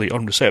initially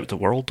unreceptive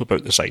world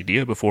about this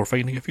idea before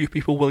finding a few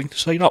people willing to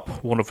sign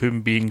up, one of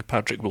whom being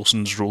Patrick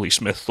Wilson's Rollie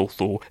Smith,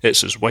 although it's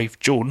his wife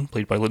Joan,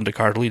 played by Linda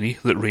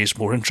Cardellini, that Ray's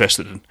more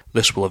interested in.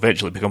 This will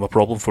eventually become a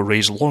problem for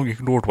Ray's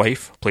long-ignored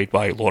wife, played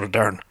by Laura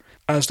Dern.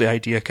 As the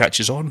idea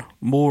catches on,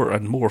 more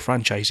and more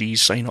franchisees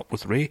sign up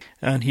with Ray,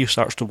 and he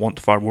starts to want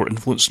far more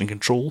influence and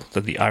control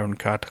than the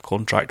ironclad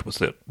contract with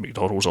the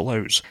McDonald's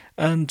allows.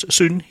 And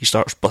soon he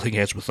starts butting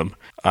heads with them,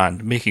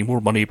 and making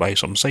more money by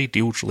some side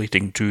deals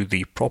relating to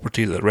the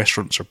property that the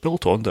restaurants are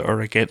built on that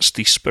are against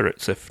the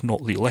spirit, if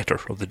not the letter,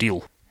 of the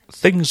deal.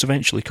 Things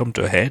eventually come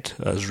to a head,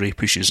 as Ray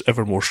pushes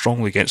ever more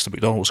strongly against the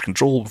McDonald's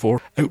control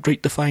before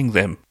outright defying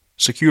them.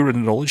 Secure in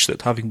the knowledge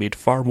that having made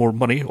far more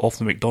money off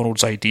the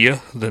McDonald's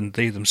idea than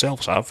they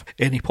themselves have,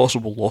 any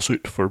possible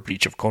lawsuit for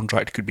breach of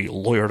contract could be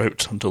lawyered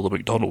out until the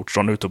McDonald's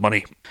run out of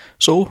money.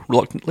 So,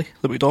 reluctantly,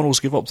 the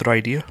McDonald's give up their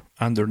idea,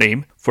 and their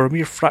name, for a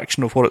mere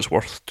fraction of what it's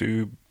worth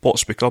to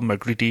what's become a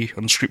greedy,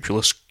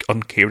 unscrupulous,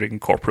 uncaring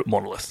corporate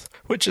monolith.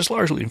 Which is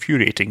largely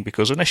infuriating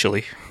because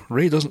initially,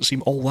 Ray doesn't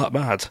seem all that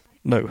bad.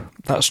 Now,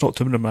 that's not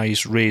to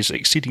minimise Ray's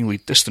exceedingly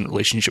distant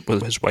relationship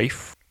with his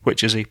wife,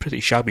 which is a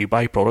pretty shabby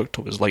byproduct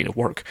of his line of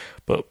work,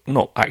 but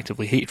not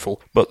actively hateful.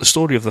 But the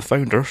story of the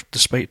founder,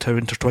 despite how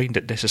intertwined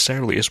it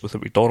necessarily is with the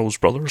McDonald's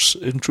brothers,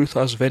 in truth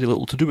has very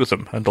little to do with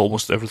them, and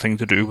almost everything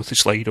to do with the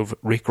slide of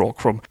Ray Kroc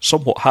from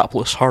somewhat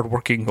hapless,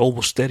 hard-working,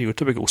 almost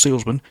stereotypical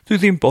salesman to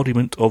the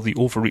embodiment of the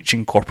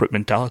overreaching corporate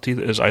mentality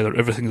that is either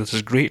everything that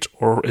is great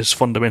or is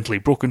fundamentally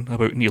broken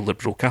about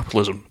neoliberal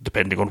capitalism,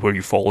 depending on where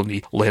you fall in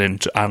the Lenin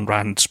to Ayn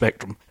Rand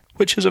spectrum.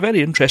 Which is a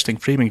very interesting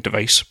framing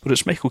device, but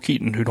it's Michael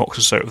Keaton who knocks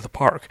us out of the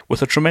park,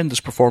 with a tremendous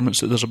performance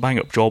that does a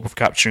bang-up job of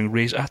capturing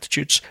Ray's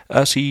attitudes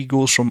as he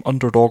goes from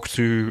underdog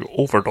to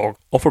overdog.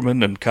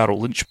 Offerman and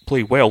Carroll Lynch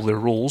play well their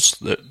roles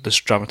that this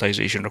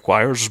dramatisation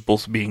requires,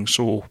 both being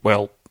so,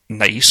 well,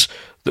 nice,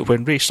 that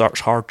when Ray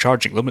starts hard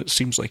charging them, it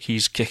seems like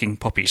he's kicking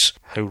puppies.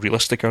 How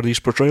realistic are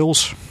these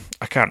portrayals?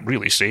 I can't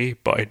really say,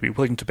 but I'd be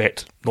willing to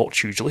bet not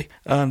hugely,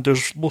 and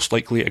there's most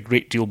likely a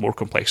great deal more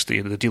complexity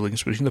in the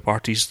dealings between the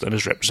parties than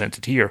is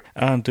represented here,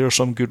 and there are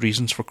some good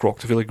reasons for Kroc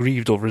to feel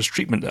aggrieved over his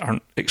treatment that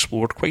aren't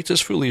explored quite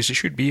as fully as they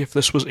should be if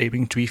this was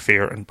aiming to be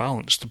fair and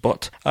balanced,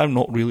 but I'm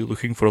not really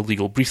looking for a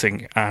legal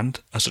briefing, and,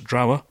 as a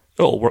drama,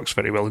 it all works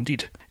very well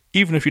indeed.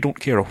 Even if you don't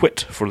care a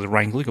whit for the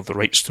wrangling of the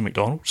rights to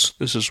McDonald's,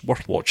 this is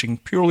worth watching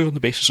purely on the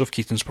basis of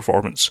Keaton's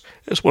performance.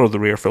 It's one of the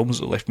rare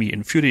films that left me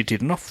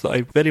infuriated enough that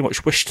I very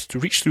much wished to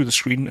reach through the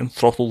screen and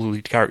throttle the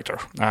lead character.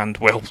 And,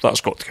 well,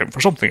 that's got to count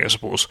for something, I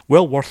suppose.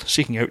 Well worth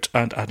seeking out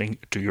and adding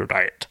to your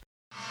diet.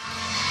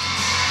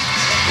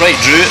 Right,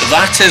 Drew,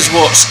 that is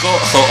what Scott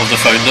thought of The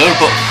Founder,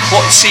 but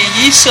what say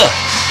ye, sir?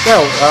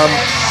 Well,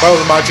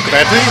 the magic of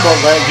editing, well,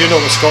 you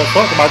know what Scott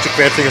thought. The magic of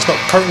editing is not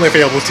currently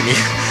available to me,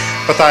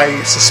 but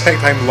I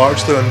suspect I'm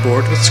largely on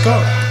board with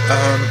Scott.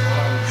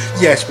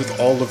 Yes, with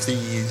all of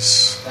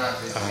these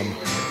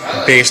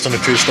based on a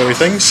true story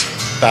things,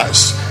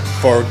 that's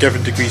for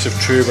given degrees of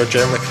true, or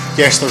generally,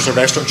 yes, there's a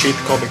restaurant chain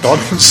called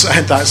McDonald's,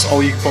 and that's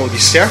all you can probably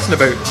be certain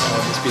about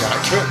to be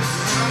accurate.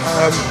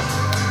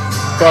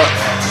 But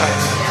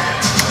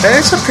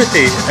it's a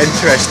pretty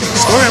interesting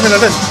story. I mean, I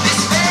didn't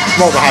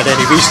not had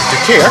any reason to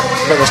care,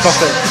 but I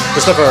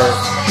never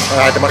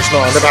had much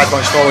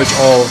knowledge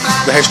of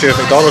the history of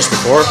McDonald's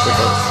before, because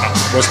that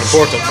wasn't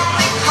important.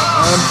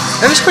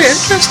 It was quite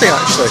interesting,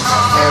 actually,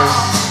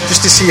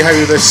 just to see how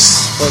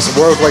this was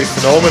a worldwide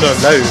phenomenon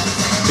now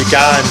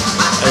began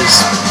as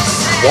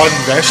one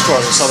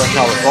restaurant in Southern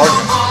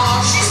California,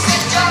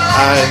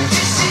 and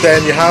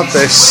then you have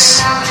this.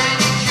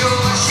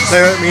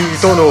 Now, I mean, you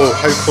don't know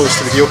how close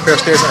to the real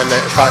person is, and the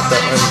fact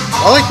that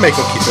I like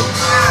Michael Keaton.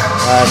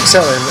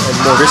 Certainly in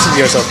more recent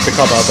years, I've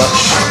become a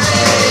much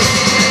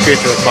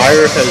greater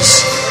admirer of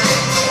his.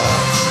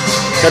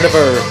 I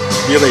never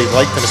really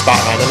liked him as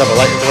Batman. I never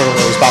liked him in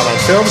his Batman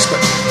films,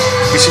 but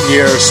recent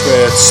years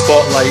with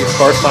Spotlight and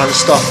Birdman and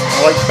stuff,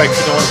 I like Michael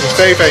Keaton. He's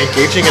very, very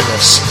engaging in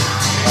this.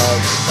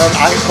 And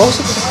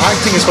also,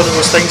 acting is one of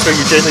those things where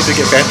you generally do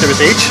get better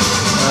with age.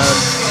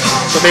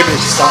 So maybe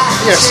it's just that.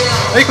 Yes,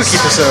 Michael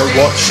Keaton's a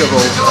watchable,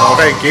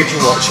 very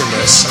engaging watch in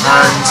this,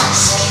 and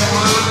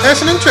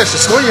it's an interesting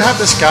story. You have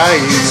this guy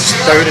who's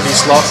down in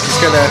his luck. He's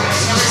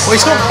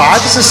not bad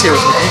as a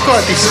salesman. He's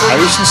got a decent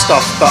house and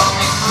stuff, but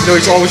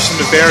he's always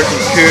on the verge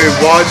of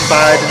one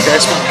bad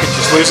investment could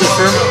just lose it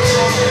for him.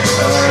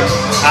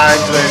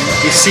 And then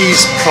he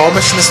sees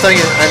promise in this thing,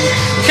 and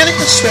he kind of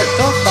gets swept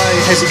up by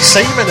his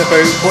excitement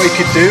about what he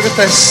could do with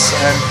this,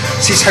 and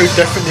sees how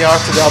different they are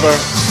to the other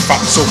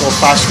so-called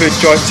fast food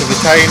joints of the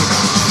time.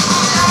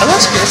 And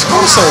it's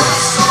also,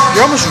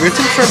 you're almost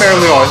rooting for him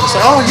early on. It's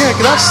like, oh yeah,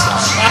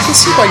 I can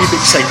see why you'd be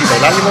excited by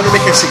that. You want to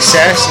make a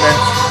success,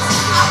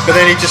 but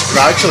then he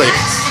becomes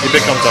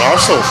an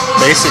arsehole,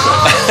 basically.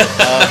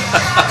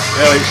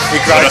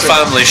 We're a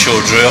family show,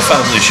 Drew, a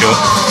family show.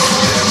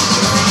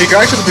 He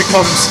gradually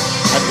becomes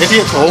an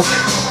idiot hole.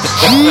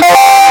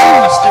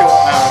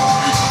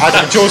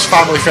 Adam and Joe's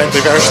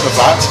family-friendly version of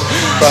that.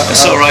 But,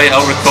 it's alright,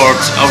 I'll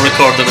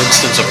record an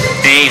instance of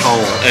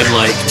a-hole in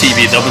like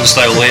TV dubbing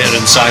style later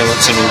in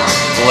silence, and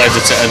we'll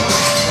edit it in.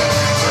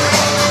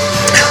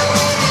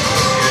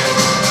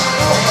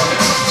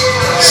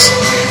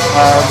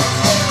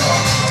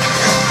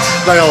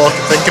 Now all I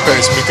can think about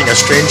is meeting a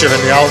stranger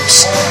in the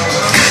Alps.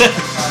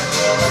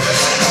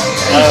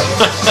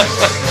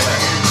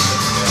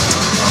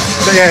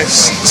 But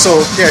yes,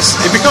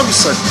 he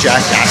becomes a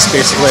jackass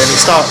basically, and he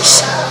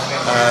starts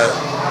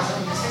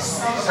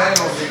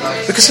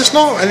because there's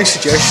not any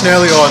suggestion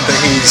early on that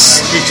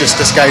he's just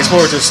this guy. He's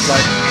more just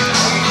like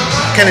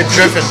kind of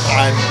driven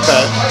and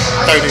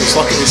down in his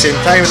luck at the same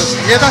time.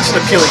 And that's an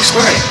appealing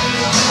story.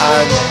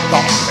 And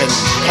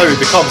how he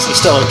becomes, it's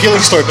still an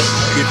appealing story, but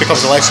he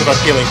becomes a less of an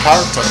appealing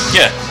character.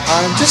 Yeah.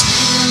 And just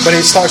when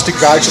he starts to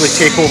gradually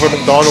take over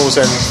McDonald's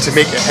and to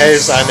make it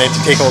his, and then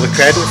to take all the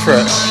credit for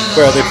it,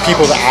 where the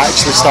people that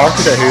actually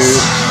started it, who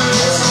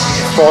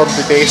formed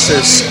the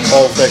basis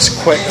of this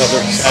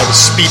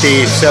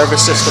speedy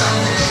service system.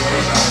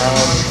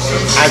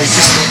 And it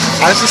just,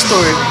 as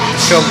the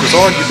film goes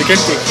on, you begin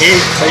to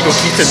hate Michael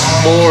Keaton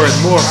more and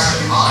more.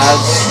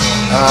 And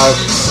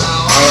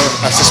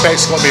I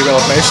suspect Scott may well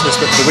have mentioned this,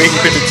 but the way he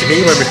put it to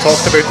me when we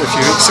talked about it a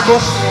few weeks ago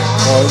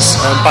was,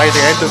 by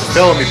the end of the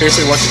film, he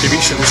basically wanted to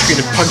reach in the screen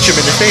and punch him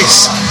in the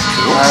face.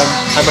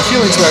 And my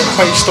feelings weren't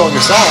quite as strong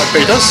as that,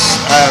 but he does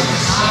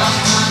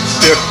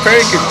do a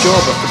very good job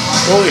of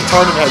totally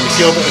turning how you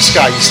feel about this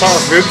guy. You start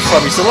rooting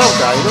for him. He's the little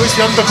guy, he's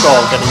the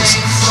underdog, and he's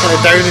kind of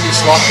down in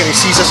his luck, and he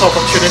sees this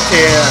opportunity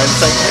and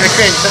thinks,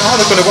 great,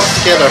 they're going to work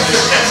together.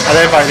 And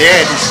then by the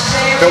end, he's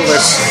built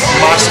this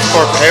massive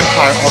corporate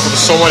empire off of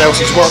someone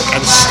else's work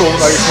and stolen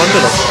out from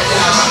under them.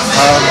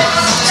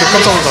 So it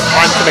comes on as a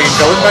pantomime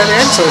villain by the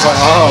end, so it's like,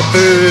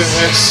 boo,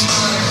 yes.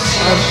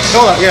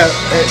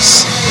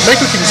 It's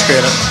Michael Keaton's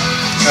great.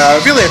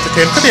 Really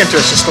entertaining, pretty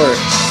interesting story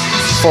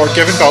for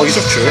given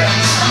values of true,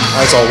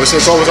 as always.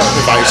 There's always that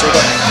divisor, but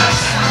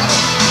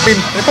I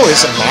mean, it probably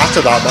doesn't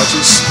matter that much.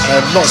 It's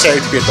not set out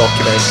to be a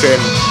documentary,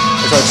 and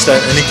it's just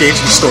an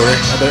engaging story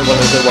about one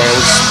of the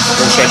world's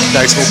most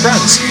recognisable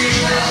brands.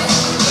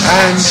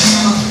 And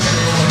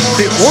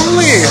the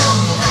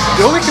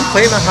only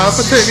complaint I have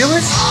with it,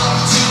 really,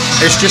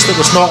 is just that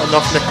there's not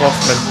enough Nick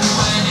Offerman,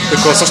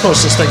 because there's no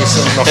such thing as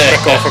enough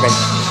Nick Offerman.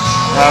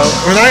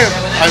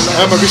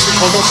 I'm a recent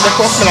convert to Nick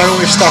Offerman. I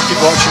only started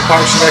watching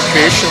Parks and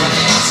Recreation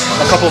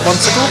a couple of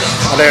months ago,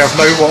 and I have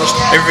now watched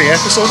every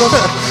episode of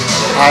it.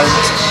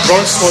 And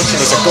Ron Swanson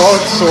is a god,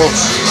 so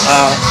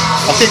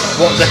I'll take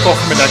what Nick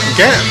Offerman I can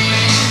get.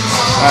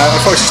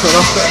 Unfortunately, it's not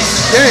enough, but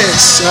yeah,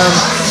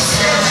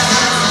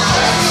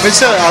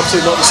 it's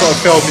absolutely not the sort of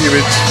film you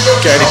would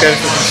get any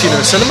benefit from seeing in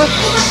the cinema.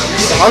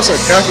 It's an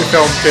absolutely perfect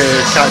film to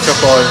catch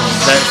up on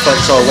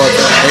Netflix or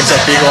whatever it ends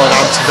up being on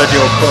Amazon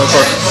Video,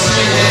 whatever,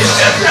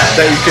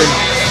 that you can.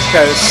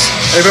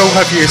 It will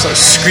have you sort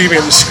of screaming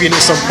at the screen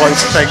at some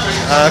points. I think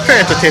quite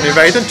entertaining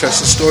ride,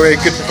 interesting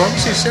story, good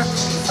performances. Yeah,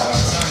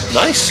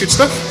 Nice. good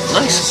stuff.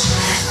 Nice.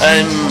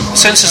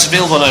 Since it's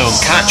available now on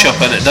catch up,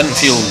 and it didn't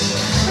feel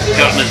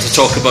pertinent to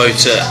talk about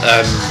it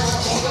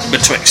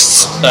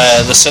betwixt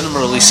the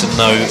cinema release and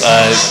now,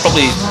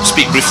 probably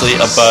speak briefly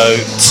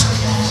about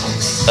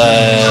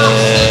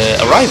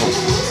Arrival.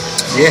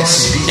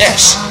 Yes.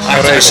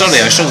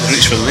 Sorry, I struggled to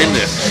reach for the name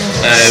there.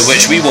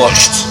 Which we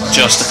watched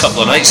just a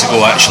couple of nights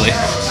ago, actually.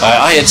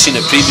 I had seen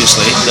it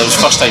previously. That was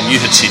the first time you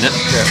had seen it.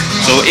 Yeah.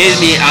 So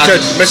Amy I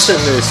Adams. missed it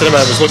in the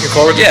cinema. I was looking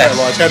forward to it quite a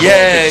lot.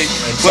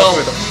 Well,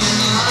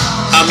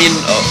 I mean,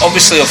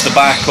 obviously off the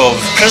back of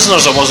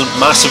Prisoners, I wasn't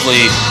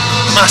massively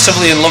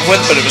in love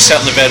with, but it was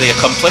certainly very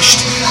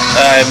accomplished.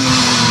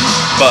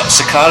 But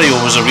Sicario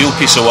was a real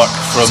piece of work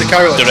from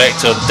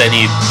director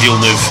Denis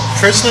Villeneuve.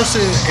 Prisoners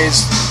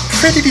is a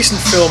pretty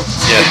decent film.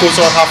 Yeah. It goes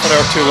on half an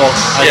hour too long.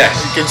 And Yeah.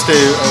 it begins to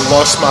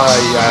lost my.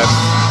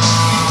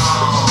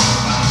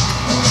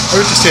 How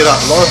would you say that?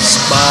 Lost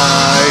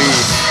my.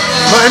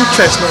 Not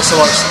interest, not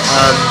so much.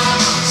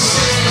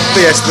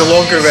 But yes, the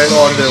longer it went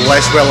on, the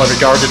less well I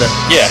regarded it.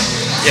 Yeah.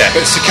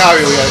 But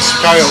Sicario,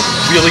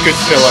 really good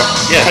thriller.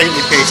 Yeah.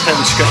 Tightly paced,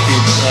 tightly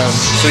scripted.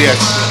 So yeah.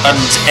 And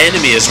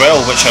Enemy as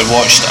well, which I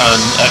watched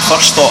and at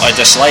first thought I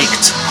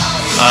disliked,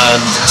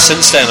 and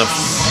since then I've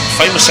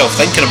found myself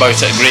thinking about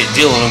it a great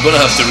deal, and I'm going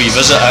to have to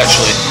revisit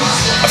actually.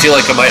 I feel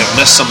like I might have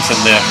missed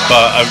something there,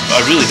 but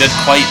I really did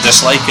quite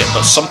dislike it,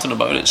 but something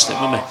about it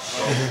stayed with me.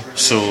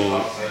 So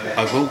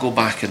I will go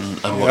back and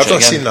watch I've it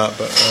not again. seen that,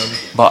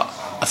 But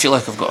I feel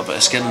like I've got a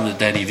bit of skin in the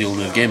Denis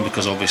Villeneuve game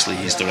because obviously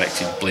he's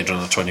directed Blade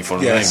Runner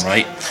 2049, yes.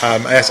 right?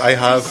 Yes, I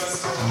have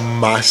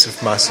massive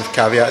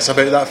caveats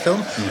about that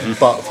film,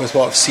 but with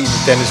what I've seen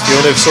with Denis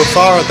Villeneuve so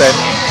far, then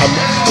I'm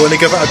going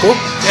to give it a go.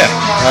 Yeah.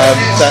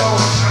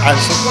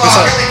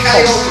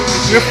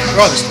 We're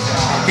honest,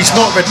 he's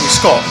not Ridley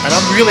Scott, and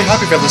I'm really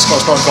happy Ridley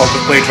Scott's not involved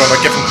with Blade Runner,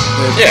 given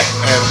the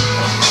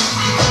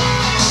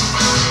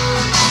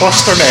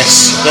cluster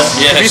mess that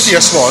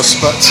Prometheus was,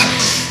 but.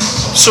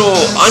 So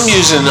I'm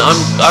using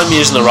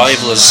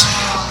Arrival as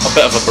a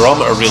bit of a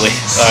barometer, really,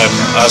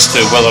 as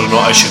to whether or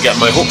not I should get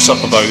my hopes up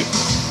about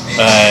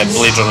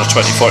Blade Runner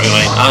 2049.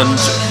 And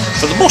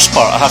for the most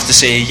part, I have to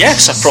say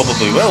yes, I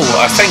probably will.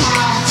 I think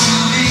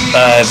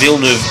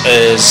Villeneuve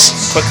is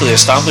quickly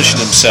establishing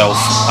himself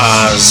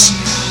as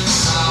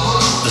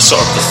the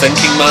sort of the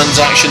thinking man's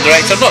action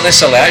director, not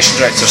necessarily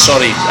action director.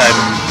 Sorry,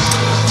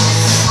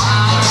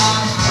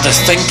 the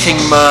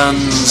thinking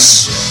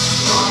man's.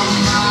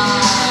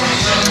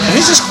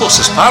 Who's his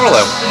closest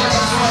parallel?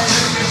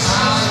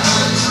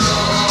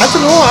 I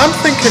don't know, I'm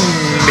thinking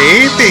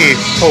maybe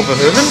Paul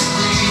Verhoeven.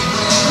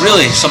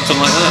 Really? Something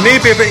like that?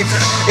 Maybe, but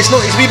it's not.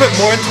 It's a wee bit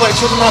more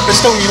intellectual than that, but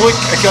still, you look,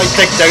 if you like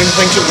dig down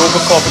things like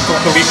Robocop and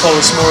Total Recall,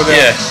 it's more there.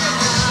 Yeah.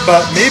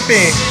 But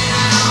maybe,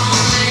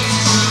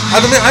 I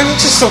don't know, I'm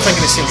just still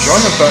thinking the same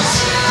genre, but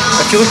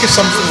if you look at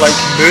something like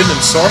Moon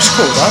and Source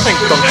Code, I think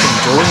Duncan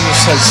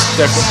Jones has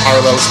different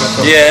parallels with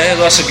them. Yeah,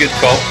 that's a good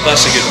call. But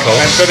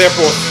they're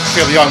both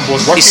fairly young,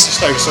 both working just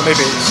now, so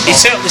maybe it's he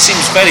certainly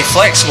seems very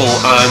flexible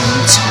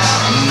and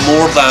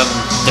more than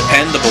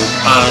dependable.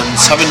 And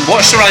having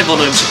watched Arrival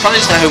now, I'm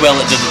surprised at how well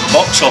it did at the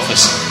box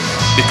office,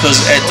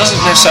 because it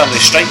doesn't necessarily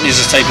strike me as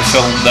the type of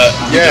film that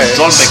would have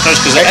drawn big crowds,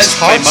 because it is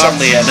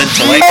primarily an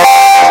intellectual.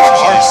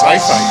 hard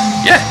sci-fi.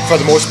 Yeah. For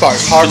the most part,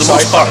 it's hard For the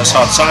most sci-fi. part, it's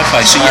hard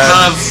sci-fi. So you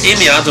have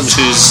Amy Adams,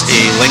 who's a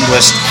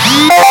linguist,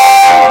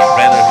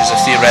 Renner, who's a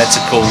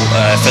theoretical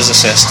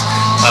physicist,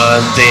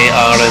 and they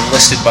are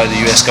enlisted by the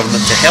US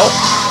government to help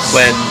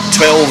when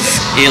 12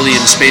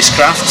 alien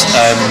spacecraft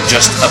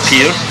just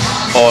appear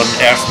on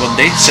Earth one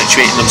day,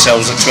 situating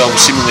themselves at 12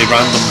 seemingly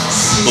random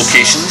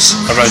locations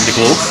around the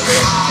globe,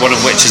 one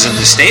of which is in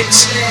the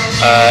States.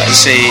 And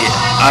say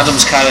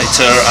Adams'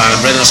 character and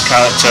Renner's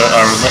character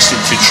are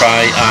enlisted to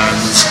try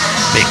and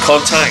make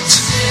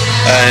contact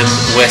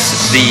with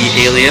the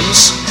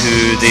aliens,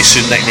 who they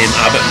soon nickname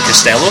Abbott and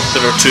Costello.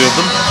 There are two of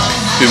them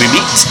who we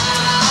meet,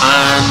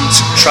 and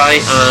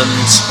try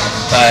and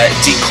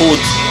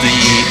decode the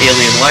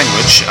alien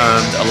language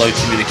and allow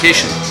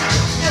communication.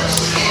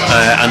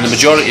 And the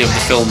majority of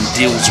the film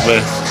deals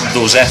with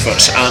those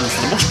efforts, and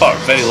for the most part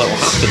very little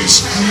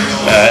happens,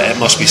 it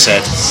must be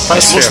said.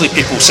 It's mostly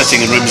people sitting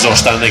in rooms or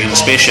standing in a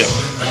spaceship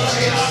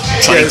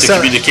trying to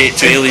communicate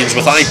to aliens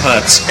with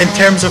iPads. In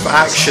terms of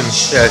action,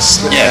 yes.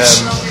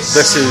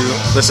 This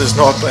is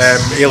not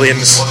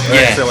aliens or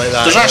anything like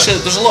that.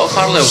 There's a lot of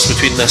parallels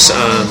between this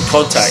and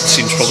Contact.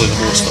 Seems probably the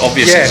most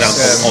obvious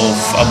example of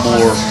a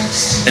more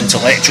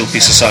intellectual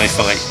piece of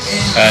sci-fi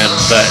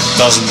that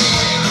doesn't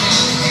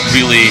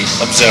really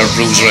observed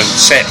rules around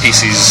set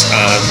pieces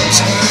and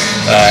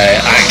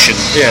action.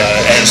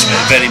 It's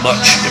very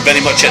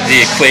much at the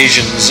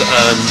equations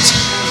and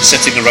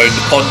sitting around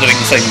pondering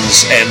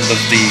things end of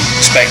the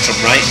spectrum,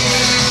 right?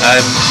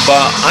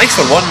 But I,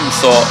 for one,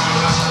 thought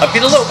I've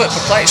been a little bit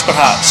perplexed,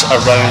 perhaps,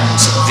 around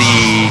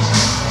the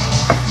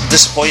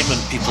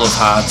disappointment people have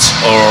had,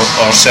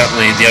 or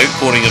certainly the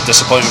outpouring of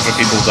disappointment for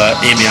people that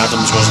Amy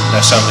Adams wasn't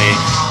necessarily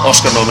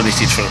Oscar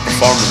nominated for a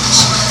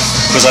performance,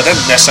 because I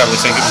didn't necessarily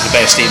think it was the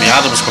best Amy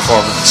Adams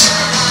performance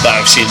that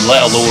I've seen,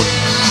 let alone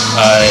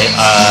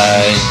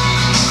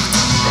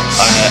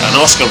an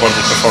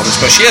Oscar-worthy performance.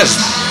 But she is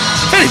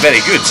very,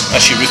 very good,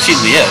 as she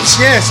routinely is.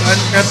 Yes, and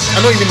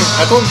I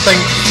don't think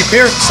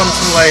compared to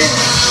something like.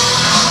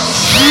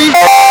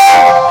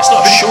 It's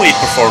not a showy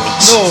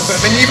performance. No, but I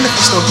mean, even if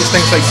it's not just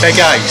things like Big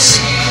Eyes,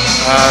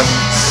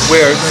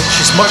 where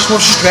she's much more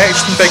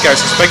stretched than Big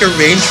Eyes, there's a bigger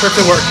range for her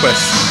to work with.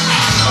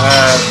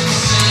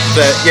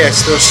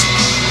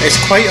 It's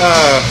quite a.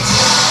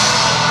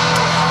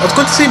 I was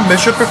going to say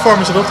measured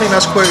performance. I don't think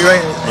that's quite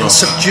right. No.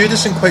 Subdued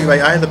isn't quite right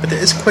either, but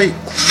it is quite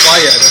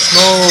quiet.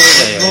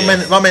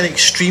 There's not many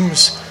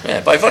extremes.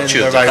 Yeah, by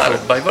virtue of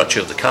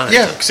the character.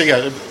 Yeah, because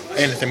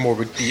anything more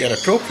would be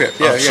inappropriate.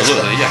 Yeah,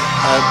 absolutely.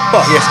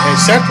 But yes,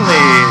 it's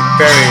certainly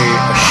very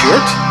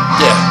assured.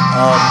 Yeah.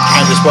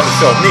 And it's what the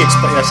film needs.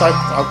 But yes, I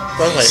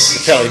don't like to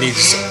tell it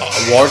needs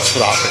awards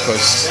for that,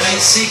 because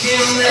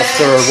if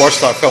there are awards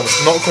for that film,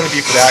 it's not going to be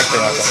for the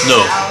acting.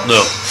 No.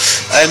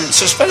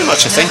 So it's very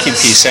much a thinking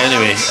piece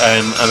anyway.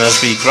 And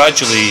as we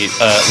gradually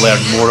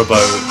learn more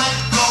about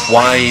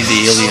why the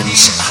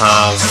aliens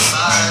have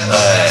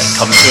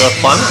come to our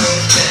planet,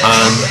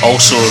 and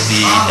also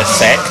the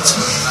effect,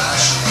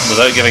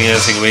 without giving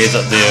anything away,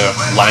 that their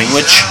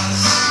language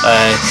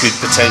could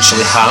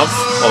potentially have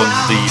on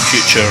the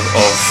future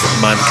of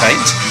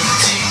mankind.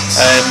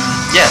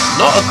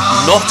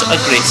 Not a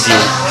great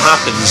deal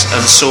happens,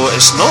 and so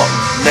it's not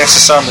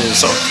necessarily the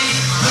sort of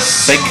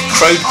big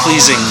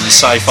crowd-pleasing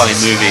sci-fi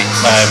movie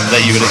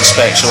that you would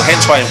expect. So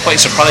hence why I'm quite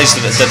surprised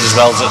that it did as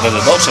well as it did at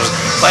the box office.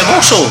 But I'm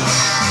also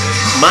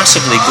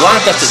massively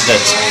glad that it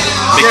did,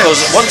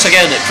 because once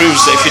again it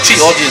proves that if you treat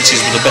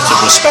audiences with a bit of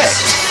respect,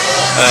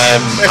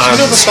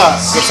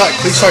 there's that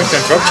cliche. Sorry to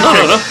interrupt you.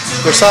 No.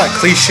 There's that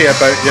cliche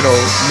about no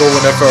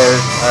one ever.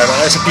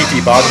 It's a P.T.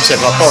 Barnum said,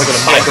 and I'm probably going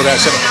to mangle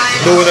that.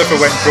 No one ever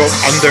went broke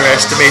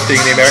underestimating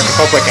the American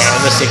public,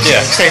 and this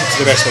extends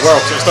to the rest of the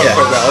world. So it's not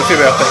quite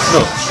relative, I think.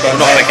 No, but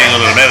I'm not picking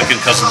on our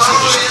American cousins.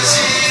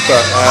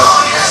 But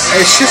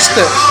it's just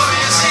that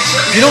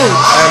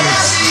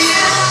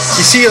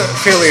you see a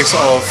fairly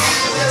sort of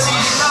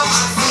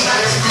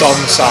dumb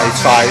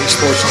sci-fi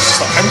explosions and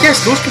stuff, and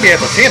yes, those can be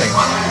entertaining.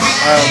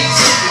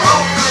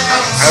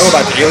 I know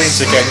about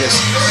Aliens again.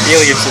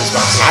 Aliens is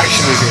an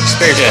action movie in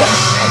space, but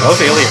I love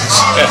Aliens.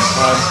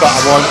 But I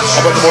want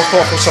the more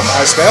thoughtful stuff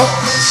as well,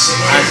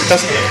 and it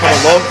doesn't come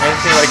along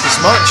anything like as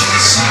much.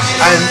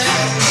 And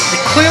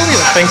clearly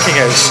the thinking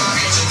is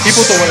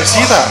people don't want to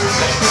see that.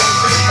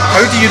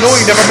 How do you know?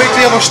 You never make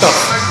the other stuff,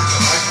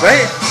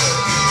 right?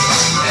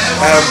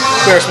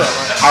 Whereas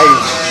I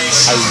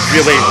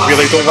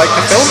really don't like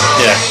the film.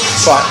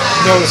 But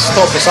the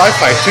Stop the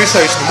Sci-Fi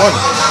 2001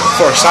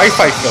 for a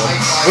sci-fi film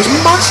was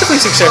massively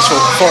successful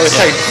for the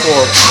time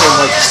for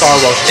like Star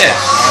Wars.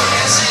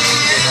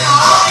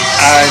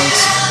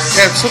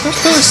 And so there's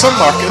clearly some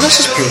market. This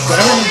is good.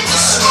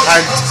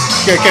 And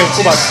again,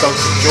 go back to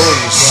Duncan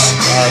Jones,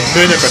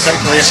 Moon in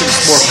particular. Yes, it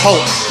was more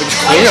cult. There was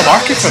clearly a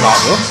market for that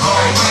though.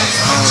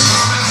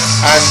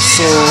 And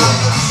so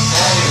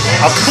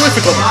I've completely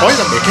forgot the point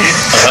I'm making.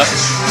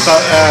 But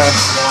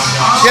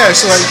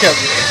so like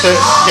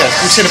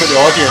you're saying about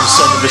the audience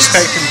and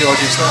respecting the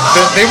audience.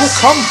 They will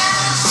come.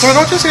 So we're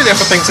not just there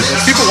for things like this.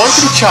 People want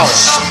to be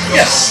challenged.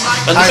 Yes.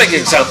 And the big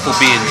example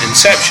being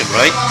Inception,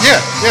 right? Yeah,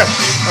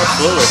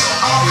 absolutely.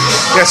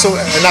 That's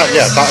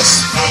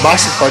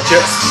massive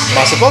budget,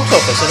 massive box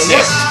office, and it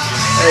worked.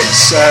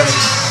 It's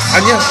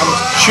I'm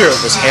sure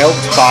it was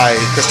helped by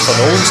Christopher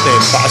Nolan's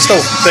name, but I still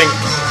think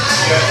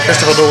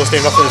Christopher Nolan's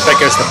name nothing as big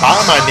as the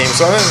Batman name,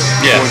 so I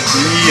don't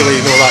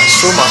really know that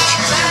so much.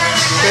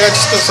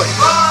 But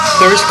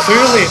there is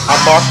clearly a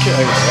market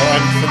out there,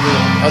 and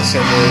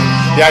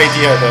the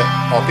idea that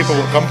people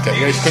won't come to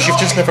it is because you've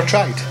just never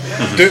tried.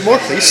 Do it more,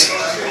 please.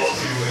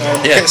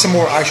 Get some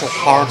more actual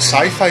hard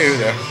sci-fi out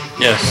there.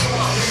 Yeah.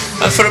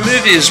 And for a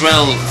movie as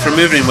well, for a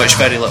movie in which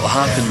very little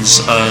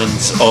happens and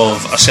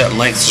of a certain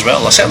length as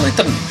well, I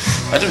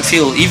didn't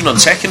feel, even on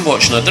second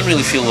watching, I didn't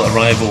really feel that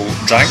Arrival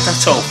dragged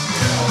at all.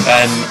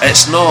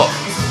 It's not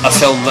a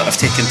film that I've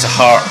taken to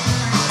heart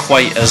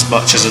quite as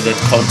much as I did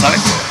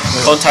Contact.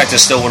 Contact is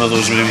still one of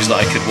those movies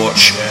that I could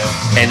watch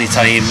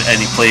anytime,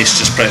 any place,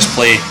 just press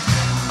play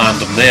and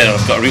I'm there.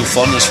 I've got a real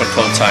fondness for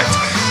Contact.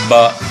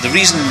 But the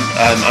reason,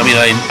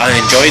 I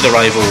enjoyed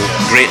Arrival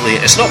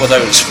greatly. It's not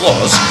without its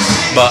flaws,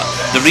 but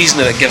the reason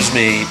that it gives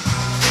me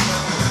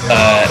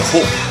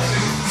hope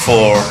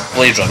for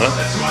Blade Runner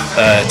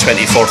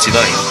 2049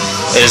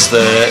 is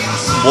that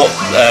what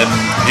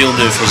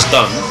Villeneuve has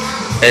done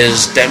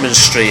is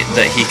demonstrate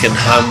that he can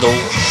handle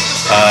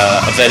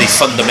a very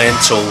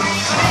fundamental,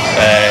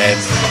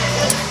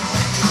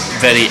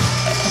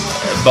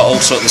 but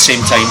also at the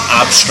same time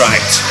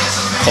abstract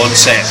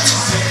concept,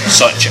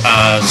 such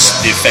as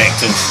the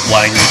effect of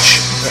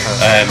language.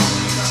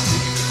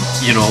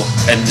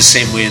 In the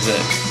same way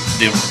that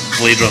the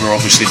Blade Runner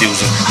obviously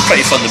deals with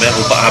pretty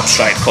fundamental but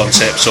abstract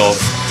concepts of,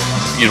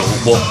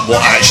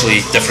 what actually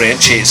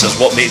differentiates us,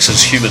 what makes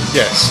us human.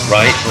 Yes.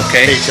 Right.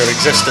 Okay. Nature,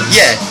 existence.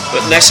 Yeah,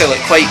 but necessarily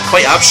quite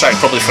abstract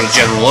probably for a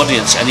general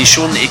audience, and he's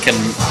shown that he can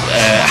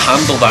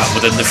handle that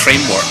within the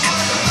framework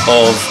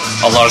of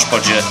a large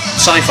budget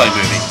sci-fi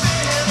movie.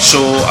 So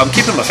I'm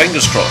keeping my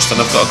fingers crossed,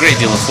 and I've got a great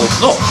deal of hope,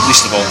 not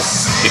least of all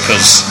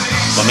because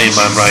my main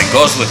man Ryan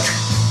Gosling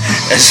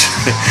is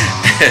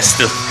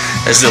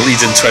the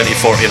lead in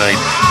 2049,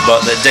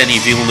 but that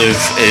Denis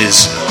Villeneuve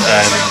is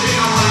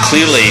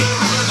clearly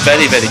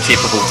very, very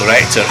capable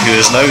director who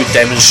has now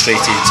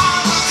demonstrated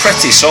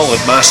pretty solid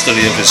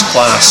mastery of his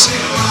class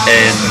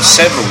in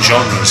several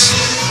genres.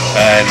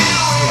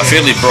 A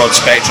fairly broad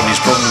spectrum. He's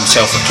proven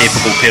himself a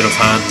capable pair of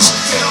hands,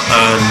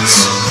 and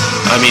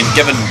I mean,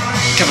 given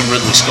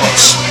Ridley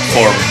Scott's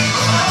form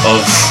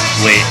of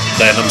late,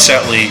 then I'm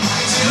certainly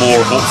more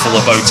hopeful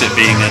about it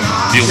being in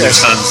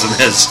Villeneuve's hands than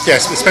his.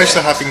 Yes,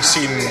 especially having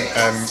seen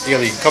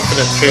Alien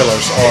Covenant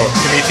trailers or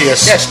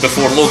Prometheus. Yes,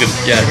 before Logan.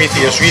 Yeah.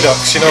 Prometheus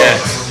Redux,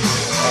 Yeah.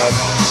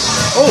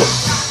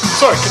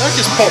 Sorry, can I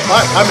just pop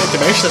back? I meant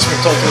to mention this when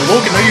we talking to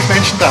Logan. Now you've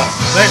mentioned that.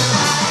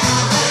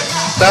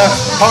 That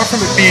apart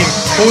from it being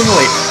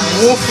tonally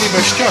woefully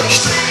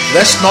misjudged,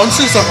 this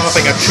nonsense of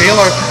having a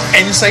trailer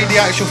inside the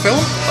actual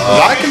film,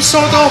 that can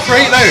sod off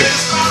right now.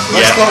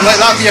 Let's not let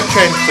that be a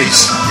trend,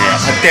 please.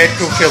 Yeah. A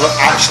Deadpool trailer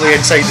actually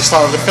inside the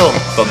start of the film.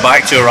 But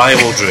back to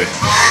Arrival, Drew.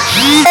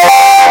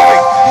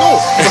 No,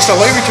 just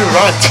allow me to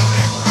rant.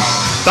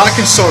 That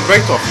can sod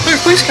right off. No,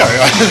 please carry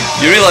on.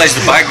 You realise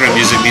the background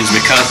music means we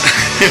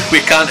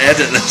can't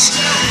edit this.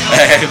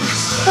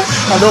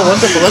 I know,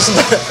 wonderful, isn't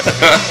it?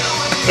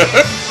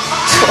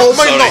 All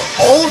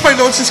of my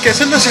nonsense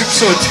gets in this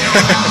episode.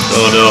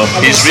 Oh no,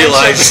 he's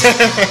realised.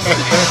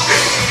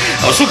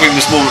 I was hoping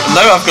this moment.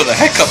 Now I've got the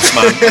hiccups,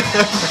 man.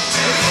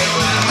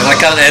 And I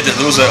can't edit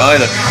those out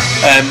either.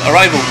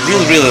 Arrival,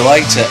 really, really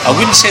liked it. I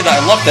wouldn't say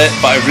that I loved it,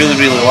 but I really,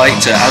 really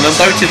liked it. And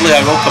undoubtedly I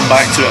will come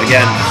back to it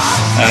again.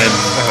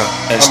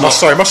 I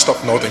must stop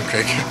nodding,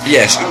 Craig.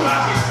 Yes,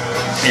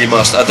 you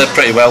must. I did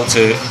pretty well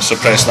to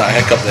suppress that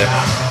hiccup there.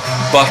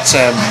 But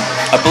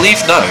I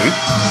believe now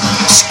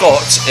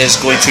Scott is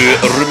going to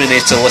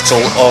ruminate a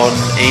little on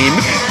a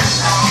movie.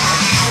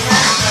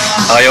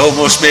 I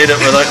almost made it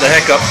without the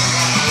hiccup.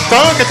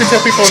 Don't get to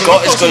tell people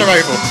Scott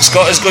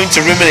is going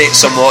to ruminate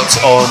somewhat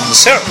on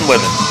Certain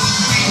Women.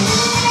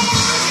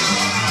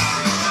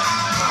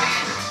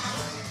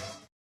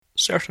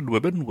 Certain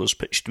Women was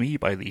pitched to me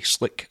by the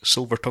slick,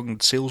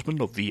 silver-tongued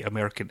salesman of the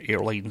American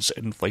Airlines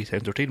in-flight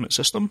entertainment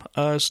system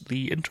as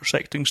the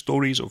intersecting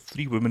stories of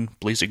three women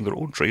blazing their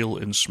own trail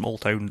in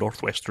small-town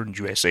northwestern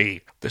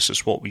USA. This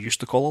is what we used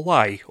to call a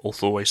lie,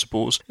 although I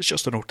suppose it's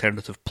just an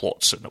alternative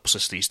plot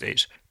synopsis these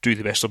days. To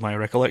the best of my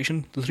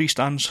recollection, the three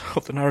strands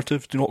of the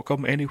narrative do not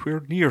come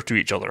anywhere near to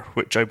each other,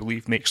 which I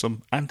believe makes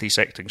them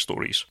anti-secting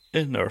stories.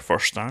 In our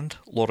first strand,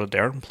 Laura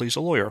Dern plays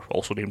a lawyer,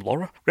 also named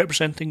Laura,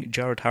 representing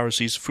Jared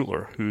Harris's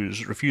Fuller, who's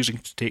refusing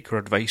to take her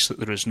advice that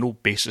there is no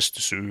basis to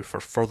sue for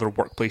further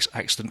workplace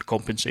accident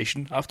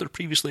compensation after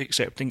previously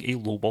accepting a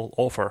lowball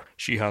offer.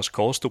 She has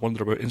cause to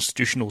wonder about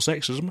institutional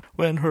sexism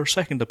when her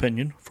second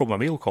opinion from a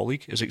male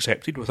colleague is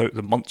accepted without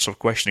the months of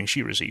questioning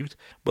she received,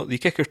 but the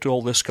kicker to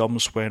all this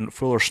comes when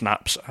Fuller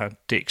snaps and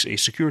takes a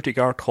security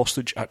guard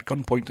hostage at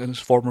gunpoint in his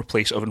former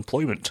place of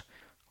employment.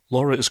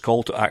 Laura is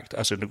called to act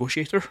as a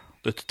negotiator,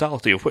 the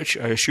totality of which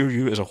I assure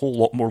you is a whole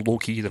lot more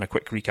low-key than a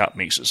quick recap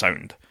makes it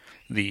sound.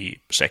 The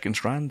second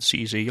strand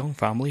sees a young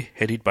family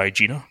headed by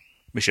Gina,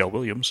 Michelle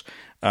Williams,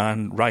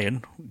 and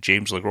Ryan,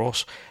 James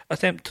LaGrosse,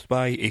 attempt to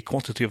buy a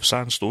quantity of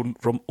sandstone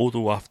from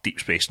Odoaf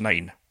Deep Space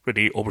Nine,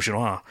 Renee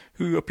Auberjonois,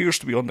 who appears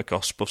to be on the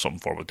cusp of some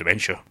form of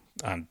dementia,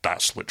 and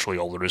that's literally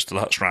all there is to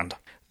that strand.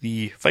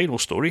 The final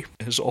story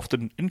is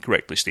often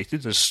incorrectly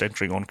stated as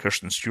centering on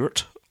Kirsten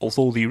Stewart,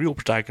 although the real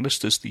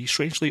protagonist is the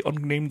strangely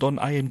unnamed on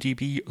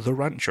IMDb The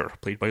Rancher,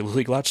 played by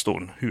Lily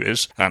Gladstone, who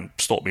is, and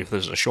stop me if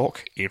this is a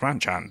shock, a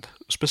ranch hand,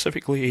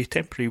 specifically a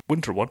temporary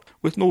winter one,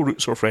 with no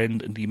roots or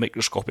friend in the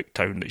microscopic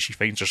town that she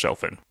finds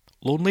herself in.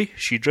 Lonely,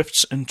 she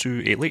drifts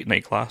into a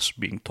late-night class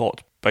being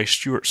taught by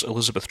Stewart's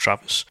Elizabeth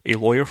Travis, a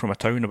lawyer from a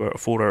town about a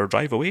 4-hour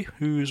drive away,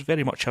 who is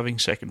very much having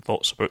second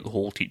thoughts about the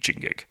whole teaching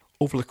gig.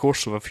 Over the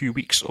course of a few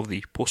weeks of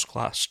the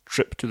post-class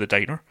trip to the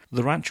diner,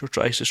 the rancher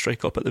tries to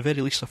strike up at the very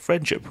least a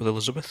friendship with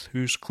Elizabeth,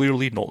 who's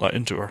clearly not that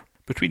into her.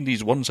 Between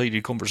these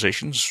one-sided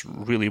conversations,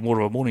 really more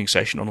of a moaning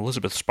session on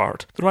Elizabeth's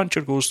part, the rancher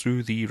goes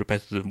through the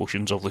repetitive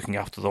motions of looking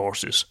after the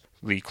horses.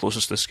 The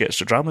closest this gets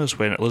to drama is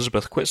when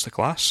Elizabeth quits the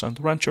class and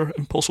the rancher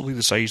impulsively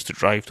decides to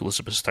drive to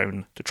Elizabeth's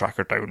town to track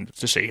her down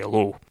to say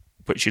hello.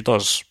 Which she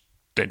does,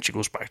 then she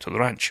goes back to the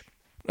ranch.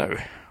 Now,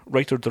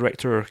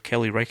 writer-director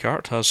Kelly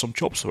Reichardt has some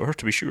chops for her,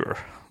 to be sure.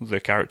 The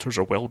characters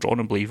are well drawn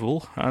and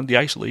believable, and the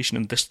isolation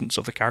and distance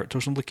of the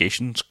characters and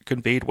locations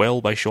conveyed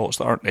well by shots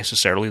that aren't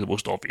necessarily the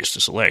most obvious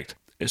to select.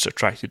 It's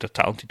attracted a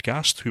talented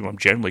cast, whom I'm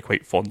generally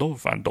quite fond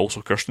of, and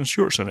also Kristen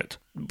Stewart's in it.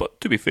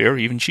 But to be fair,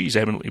 even she's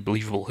eminently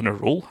believable in her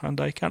role, and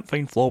I can't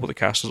find flaw with the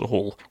cast as a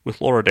whole, with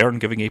Laura Dern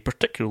giving a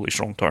particularly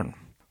strong turn.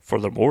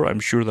 Furthermore,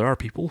 I'm sure there are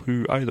people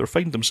who either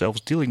find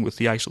themselves dealing with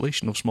the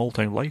isolation of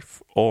small-town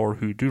life, or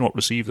who do not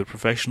receive the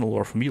professional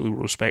or familial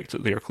respect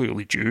that they are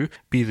clearly due,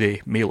 be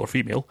they male or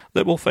female,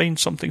 that will find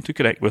something to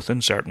connect with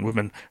in certain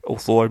women,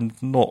 although I'm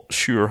not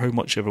sure how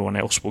much everyone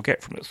else will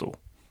get from it though.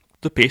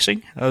 The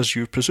pacing, as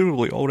you've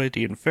presumably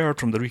already inferred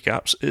from the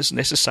recaps, is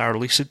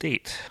necessarily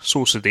sedate.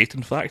 So sedate,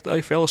 in fact, that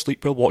I fell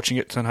asleep while watching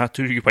it and had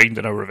to rewind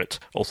an hour of it,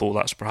 although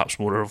that's perhaps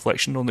more a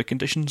reflection on the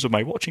conditions of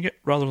my watching it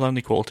rather than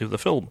the quality of the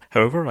film.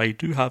 However, I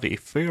do have a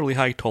fairly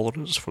high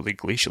tolerance for the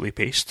glacially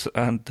paced,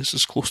 and this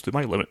is close to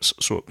my limits,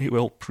 so it may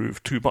well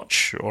prove too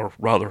much, or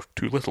rather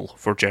too little,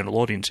 for general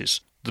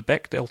audiences. The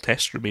Bechdel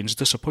test remains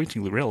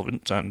disappointingly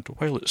relevant, and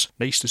while it's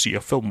nice to see a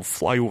film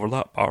fly over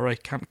that bar, I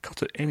can't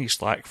cut it any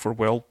slack for,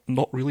 well,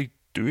 not really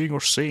doing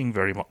or saying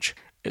very much.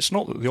 It's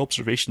not that the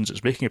observations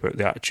it's making about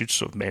the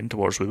attitudes of men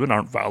towards women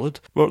aren't valid,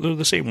 but they're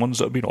the same ones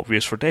that have been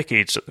obvious for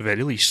decades at the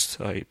very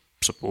least. I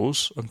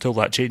suppose, until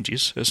that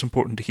changes, it's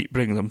important to keep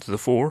bringing them to the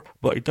fore,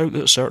 but I doubt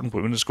that certain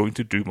women is going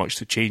to do much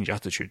to change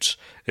attitudes.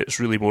 It's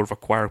really more of a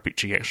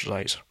choir-preaching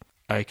exercise.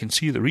 I can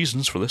see the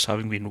reasons for this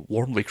having been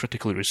warmly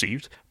critically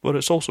received, but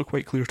it's also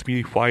quite clear to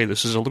me why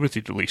this is a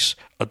limited release.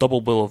 A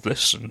double bill of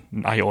this, and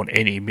nigh on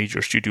any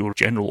major studio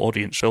general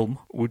audience film,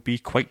 would be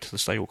quite the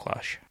style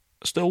clash.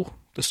 Still,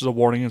 this is a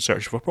warning in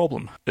search of a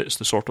problem. It's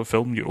the sort of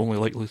film you're only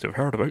likely to have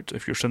heard about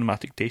if your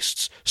cinematic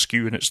tastes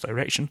skew in its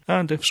direction,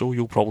 and if so,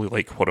 you'll probably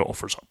like what it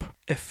offers up.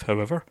 If,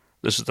 however,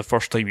 this is the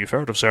first time you've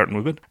heard of certain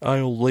women,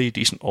 I'll lay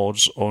decent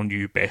odds on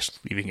you best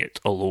leaving it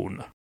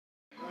alone.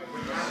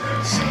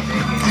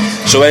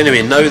 So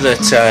anyway, now that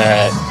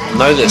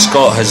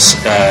Scott has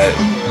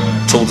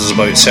told us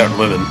about certain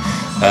women,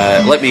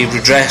 let me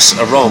redress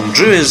a wrong.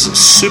 Drew is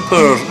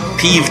super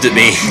peeved at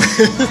me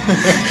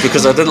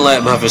because I didn't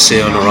let him have a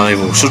say on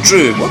Arrival. So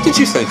Drew, what did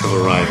you think of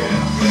Arrival?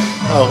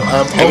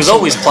 It was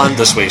always planned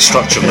this way,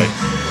 structurally.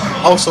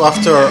 Also,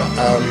 after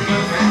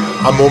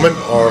a moment,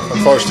 or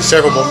unfortunately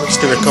several moments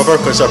to recover,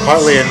 because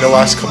apparently in the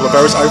last couple of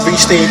hours I've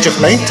reached the age of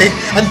 90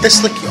 and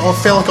I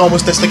felt like I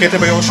almost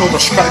dislocated my own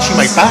shoulder, scratching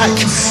my back.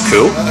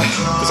 Cool.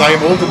 Because I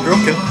am old and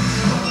broken.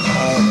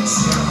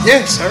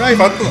 Yes, I've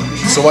had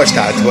so much to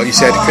add to what you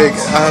said, Craig.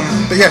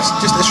 But yes,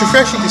 just it's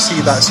refreshing to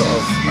see that sort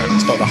of,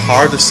 it's not the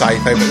hardest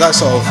sci-fi, but that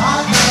sort of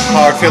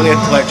hard, fairly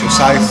intellectual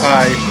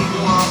sci-fi,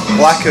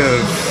 lack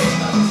of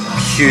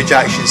huge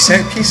action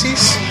set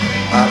pieces.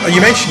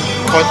 You mentioned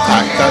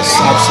Contact, that's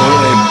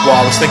absolutely what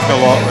I was thinking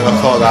a lot when I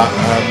thought of that.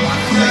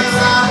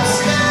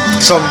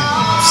 Some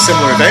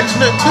similar events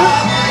in it too,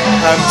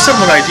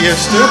 similar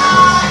ideas too.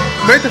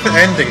 Very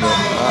different ending though.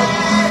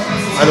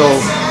 I know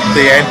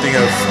the ending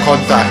of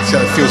Contact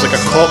feels like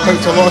a cop-out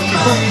to a lot of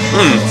people.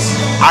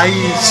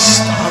 I'm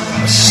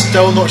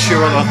still not sure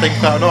whether I think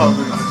that or not,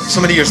 so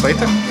many years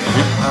later.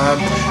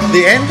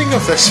 The ending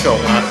of this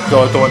film, I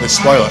don't want to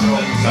spoil it,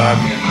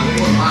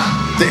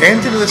 the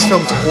ending of this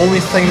film is the only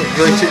thing that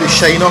really took the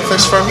shine off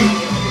this for me.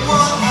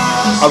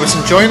 I was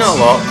enjoying it a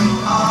lot.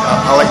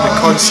 I like the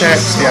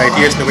concepts, the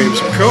ideas and the way it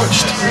was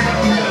approached.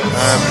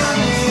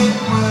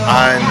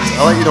 And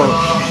I like,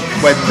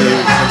 when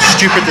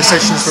stupid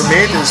decisions were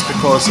made, is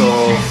because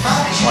of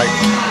like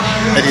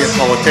idiot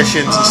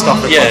politicians and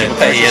stuff. Yeah,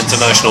 petty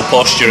international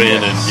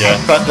posturing and yeah.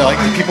 But the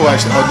people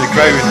actually on the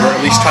ground were at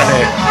least trying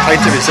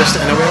to resist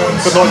it in a way,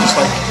 but not just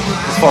like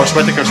Forrest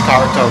Whitaker's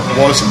character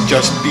wasn't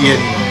just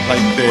being like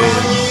the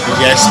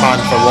yes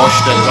man for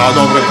Washington. I'm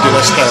not going to do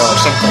this now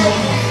or something.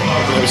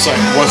 It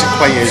wasn't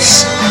quite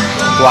as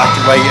black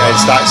and white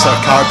as that sort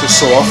of character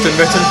so often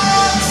written.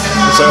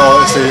 It's like,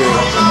 it's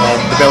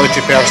the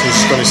military person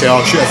who's going to say,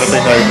 "Oh, shoot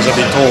everything now because I've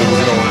been told,"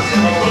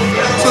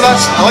 So I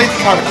like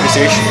the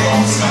characterisation.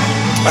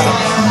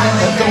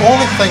 The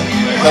only thing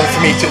that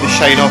for me took the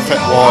shine off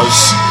it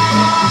was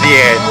the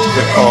end,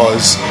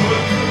 because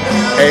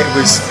it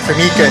was for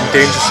me getting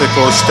dangerously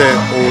close to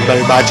now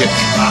magic.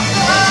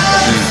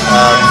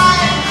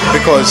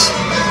 Because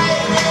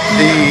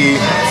the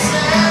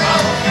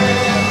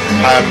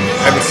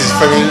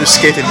for me it was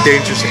skating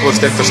dangerously close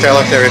to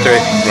Interstellar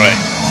territory. Right.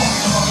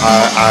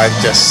 And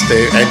just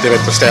the end of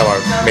Interstellar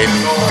made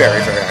me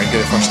very, very angry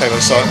the first time I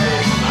saw it.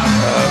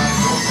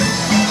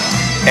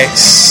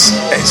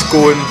 It's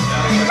going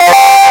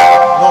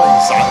not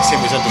exactly the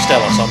same as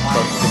Interstellar, so I'm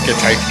not going to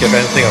try to give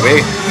anything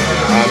away.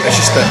 It's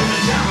just that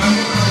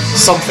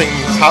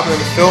something's happening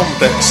in the film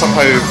that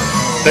somehow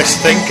this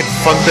thing can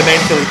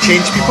fundamentally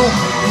change people,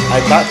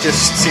 and that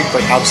just seemed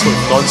like absolute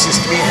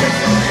nonsense to me.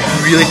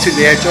 It really took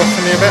the edge off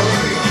for me a bit.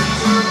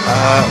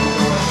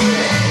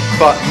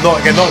 But not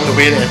in the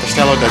way that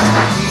Interstellar did,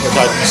 which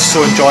I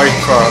so enjoyed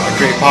for a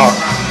great part.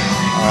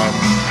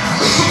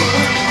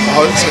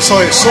 It's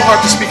so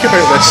hard to speak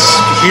about this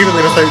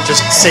coherently without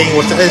just saying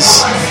what it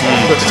is.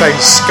 We've got to try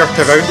and skirt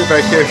around it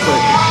very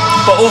carefully.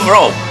 But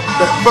overall,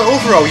 But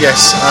overall,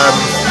 yes.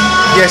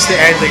 Yes, the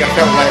ending I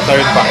felt let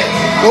down by.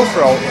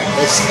 Overall,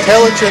 it's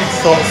intelligent,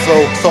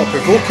 thoughtful,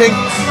 thought-provoking.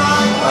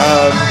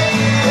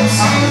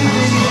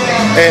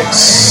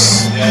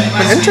 It's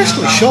been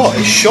interestingly shot.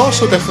 It's shot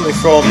so differently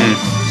from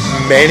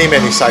many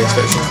science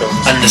fiction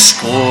films. and the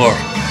score,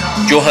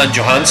 Johan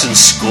Johansson's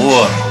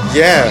score.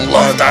 Yeah,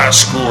 Love that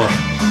score.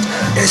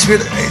 it's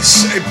weird.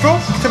 It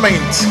brought to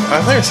mind.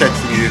 I think I said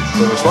to you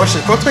when I was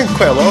watching. It brought to mind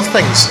quite a lot of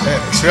things.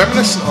 It's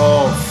reminiscent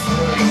of.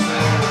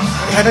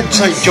 It had a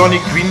like Johnny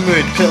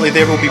Greenwood, particularly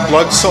There Will Be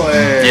Blood sort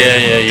of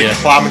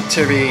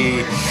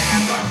declamatory.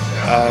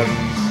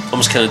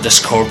 Almost kind of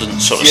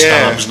discordant sort of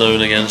Yeah. stabs now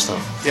and again stuff.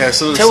 Yeah,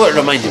 so Tell you what it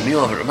reminded me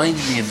of. It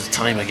reminded me of the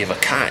time I gave a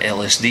cat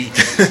LSD.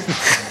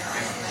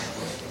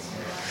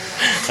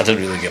 I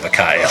didn't really give a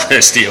cat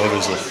LSD,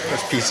 obviously.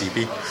 that's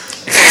PCB.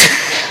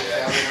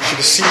 Should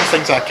have seen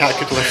things that cat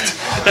could lift.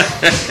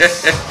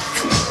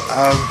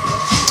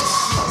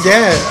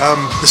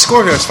 The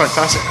score here is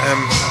fantastic.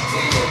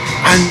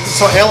 And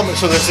sort of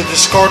elements, so there's a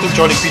discordant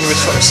Johnny Greenwood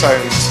sort of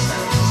sound.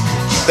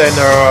 Then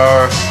there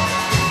are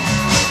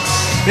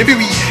maybe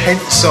wee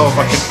hints of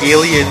like an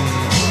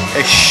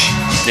alien-ish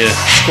Yeah.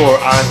 score,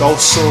 and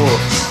also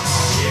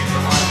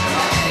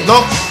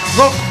not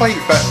quite,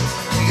 but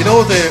you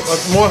know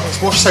it's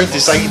more sound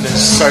design than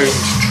sound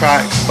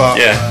track, but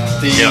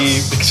the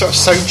sort of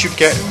sound you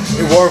get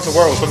in War of the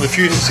Worlds. One of the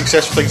few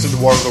successful things in the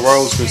War of the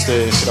Worlds was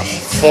the sort of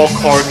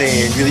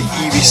foghorny and really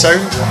eerie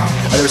sound,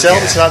 and there was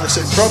elements of that that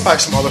sort of brought back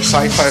some other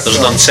sci-fi. There's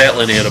an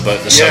unsettling air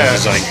about the sound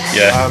design.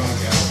 Yeah.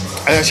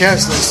 And it's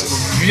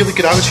really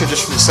good atmosphere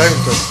just from the sound,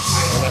 and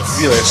that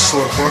really is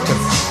so important.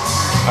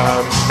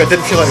 But it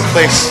didn't feel out of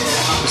place.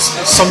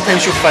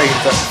 Sometimes you'll find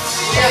that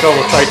a film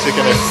will try to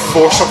kind of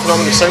force something on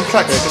the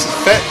soundtrack and it doesn't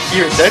fit.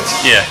 Here it did.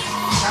 Yeah.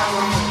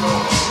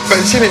 But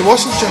at the same time, it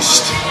wasn't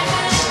just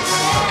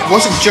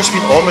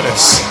being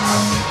ominous.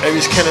 It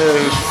was kind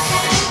of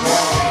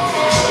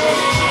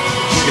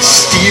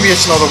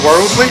mysterious and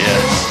otherworldly,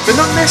 but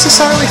not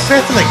necessarily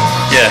threatening.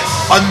 Yeah.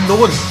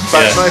 Unknown,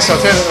 but not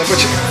necessarily threatening,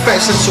 which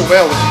fits in so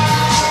well with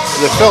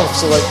the film.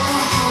 So, like,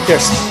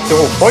 yes, the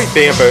whole point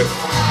being about,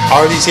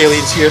 are these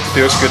aliens here to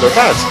do us good or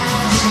bad?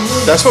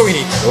 That's what we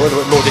need to know, and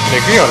what nobody can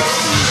agree on.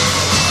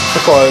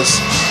 Because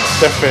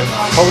different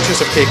cultures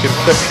have taken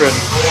different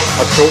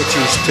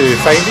approaches to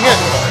finding it,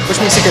 which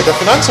means they get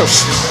different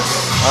answers.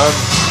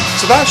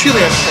 So that's really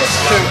interesting.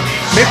 So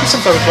maybe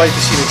something I would like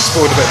to see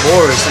explored a bit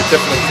more is the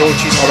different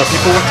approaches other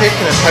people were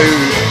taking, and how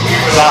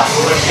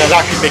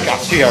that could make a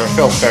 2-hour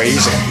film very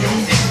easy.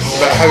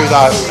 But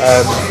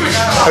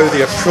how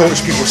the approach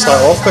people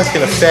start off with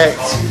can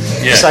affect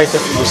the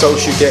scientific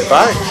results you get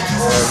back,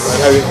 and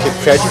how it could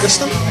prejudice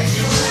them.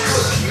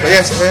 But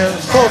yes,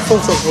 thoughtful,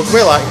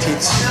 well acted.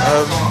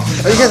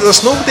 And again,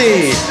 there's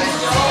nobody.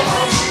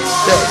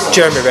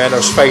 Jeremy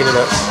Renner's fine in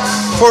it.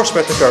 Forrest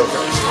Whitaker,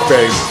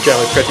 very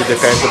generally pretty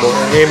dependable.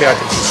 And Amy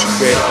Adams is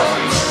great.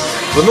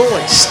 There are no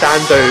like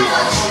standout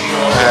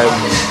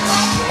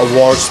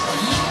awards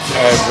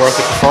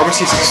worthy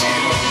performances.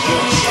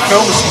 The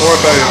film is more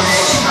about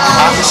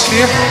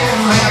atmosphere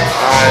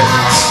and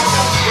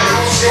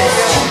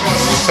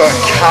sort of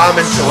calm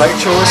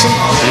intellectualism.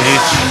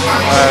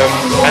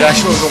 And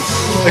actually,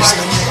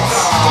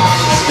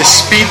 the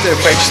speed at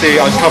which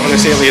they uncover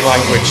this alien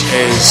language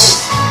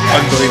is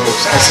unbelievable.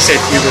 As I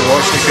said, we were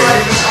watching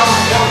it.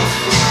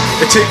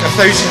 It took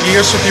 1,000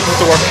 years for people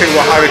to work out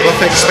what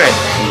hieroglyphics meant.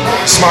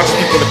 Smartest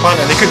people on the planet,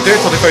 and they couldn't do it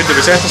until they found the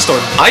Rosetta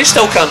Stone. I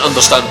still can't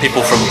understand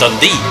people from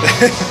Dundee.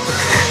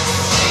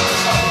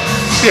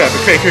 Yeah,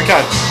 but Craig, who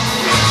can?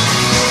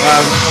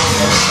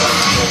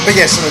 But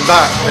yes, and in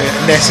that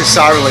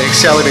necessarily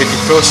accelerated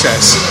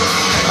process,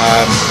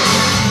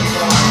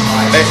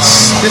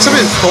 it's a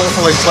bit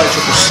thoughtful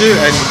intellectual pursuit,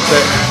 and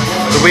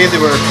the way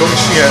they were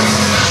approaching it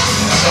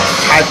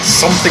had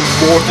something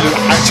more to do with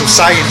actual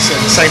science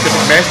and scientific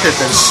method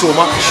than so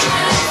much.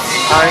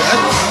 And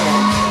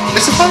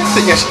it's the fact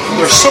that yes,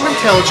 there's some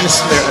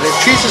intelligence in there, and it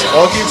treats its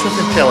audience with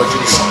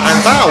intelligence, and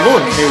that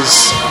alone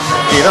is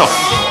enough.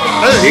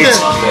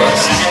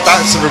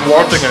 That's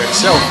rewarding in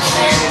itself,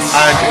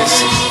 and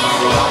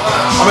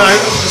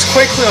it's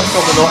quite clear a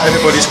film that not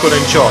everybody's going to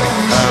enjoy.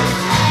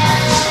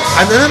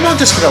 And then not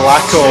just for the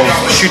lack of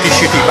shooty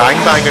bang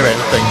or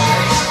anything,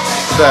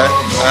 that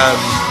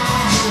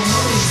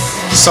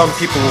some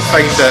people will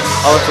find it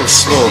a little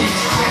slow.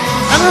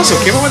 And that's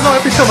okay, well, not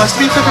every film has to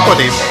be for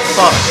everybody,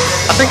 but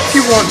I think if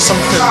you want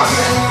something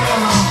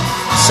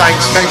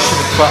science fiction,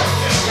 but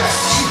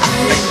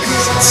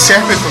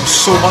separate from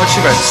so much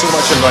of it, so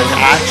much of like the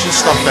action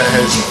stuff that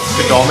has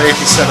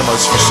predominated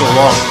cinemas for so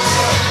long,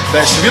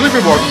 that it's really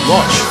rewarding to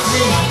watch.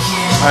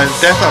 And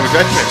definitely I would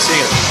recommend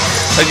seeing it.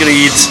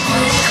 Agreed.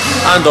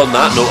 And on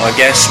that note, I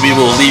guess we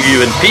will leave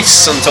you in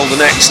peace until the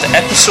next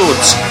episode.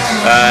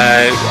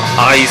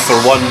 I, for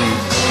one,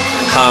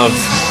 have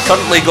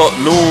currently got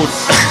no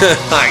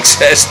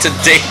access to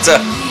data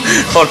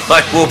on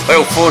my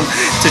mobile phone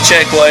to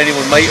check what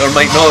anyone might or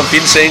might not have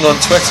been saying on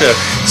Twitter.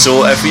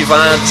 So if we've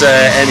had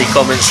any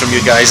comments from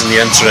you guys in the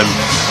interim,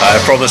 I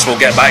promise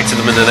we'll get back to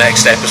them in the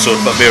next episode,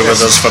 but bear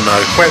with us for now.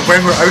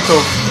 When we're out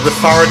of the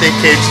Faraday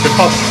cage, the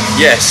pub.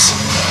 Yes,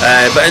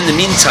 but in the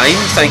meantime,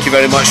 thank you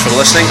very much for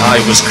listening.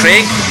 I was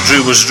Craig,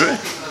 Drew was Drew,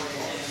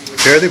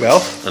 Fare thee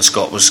well. and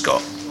Scott was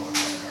Scott.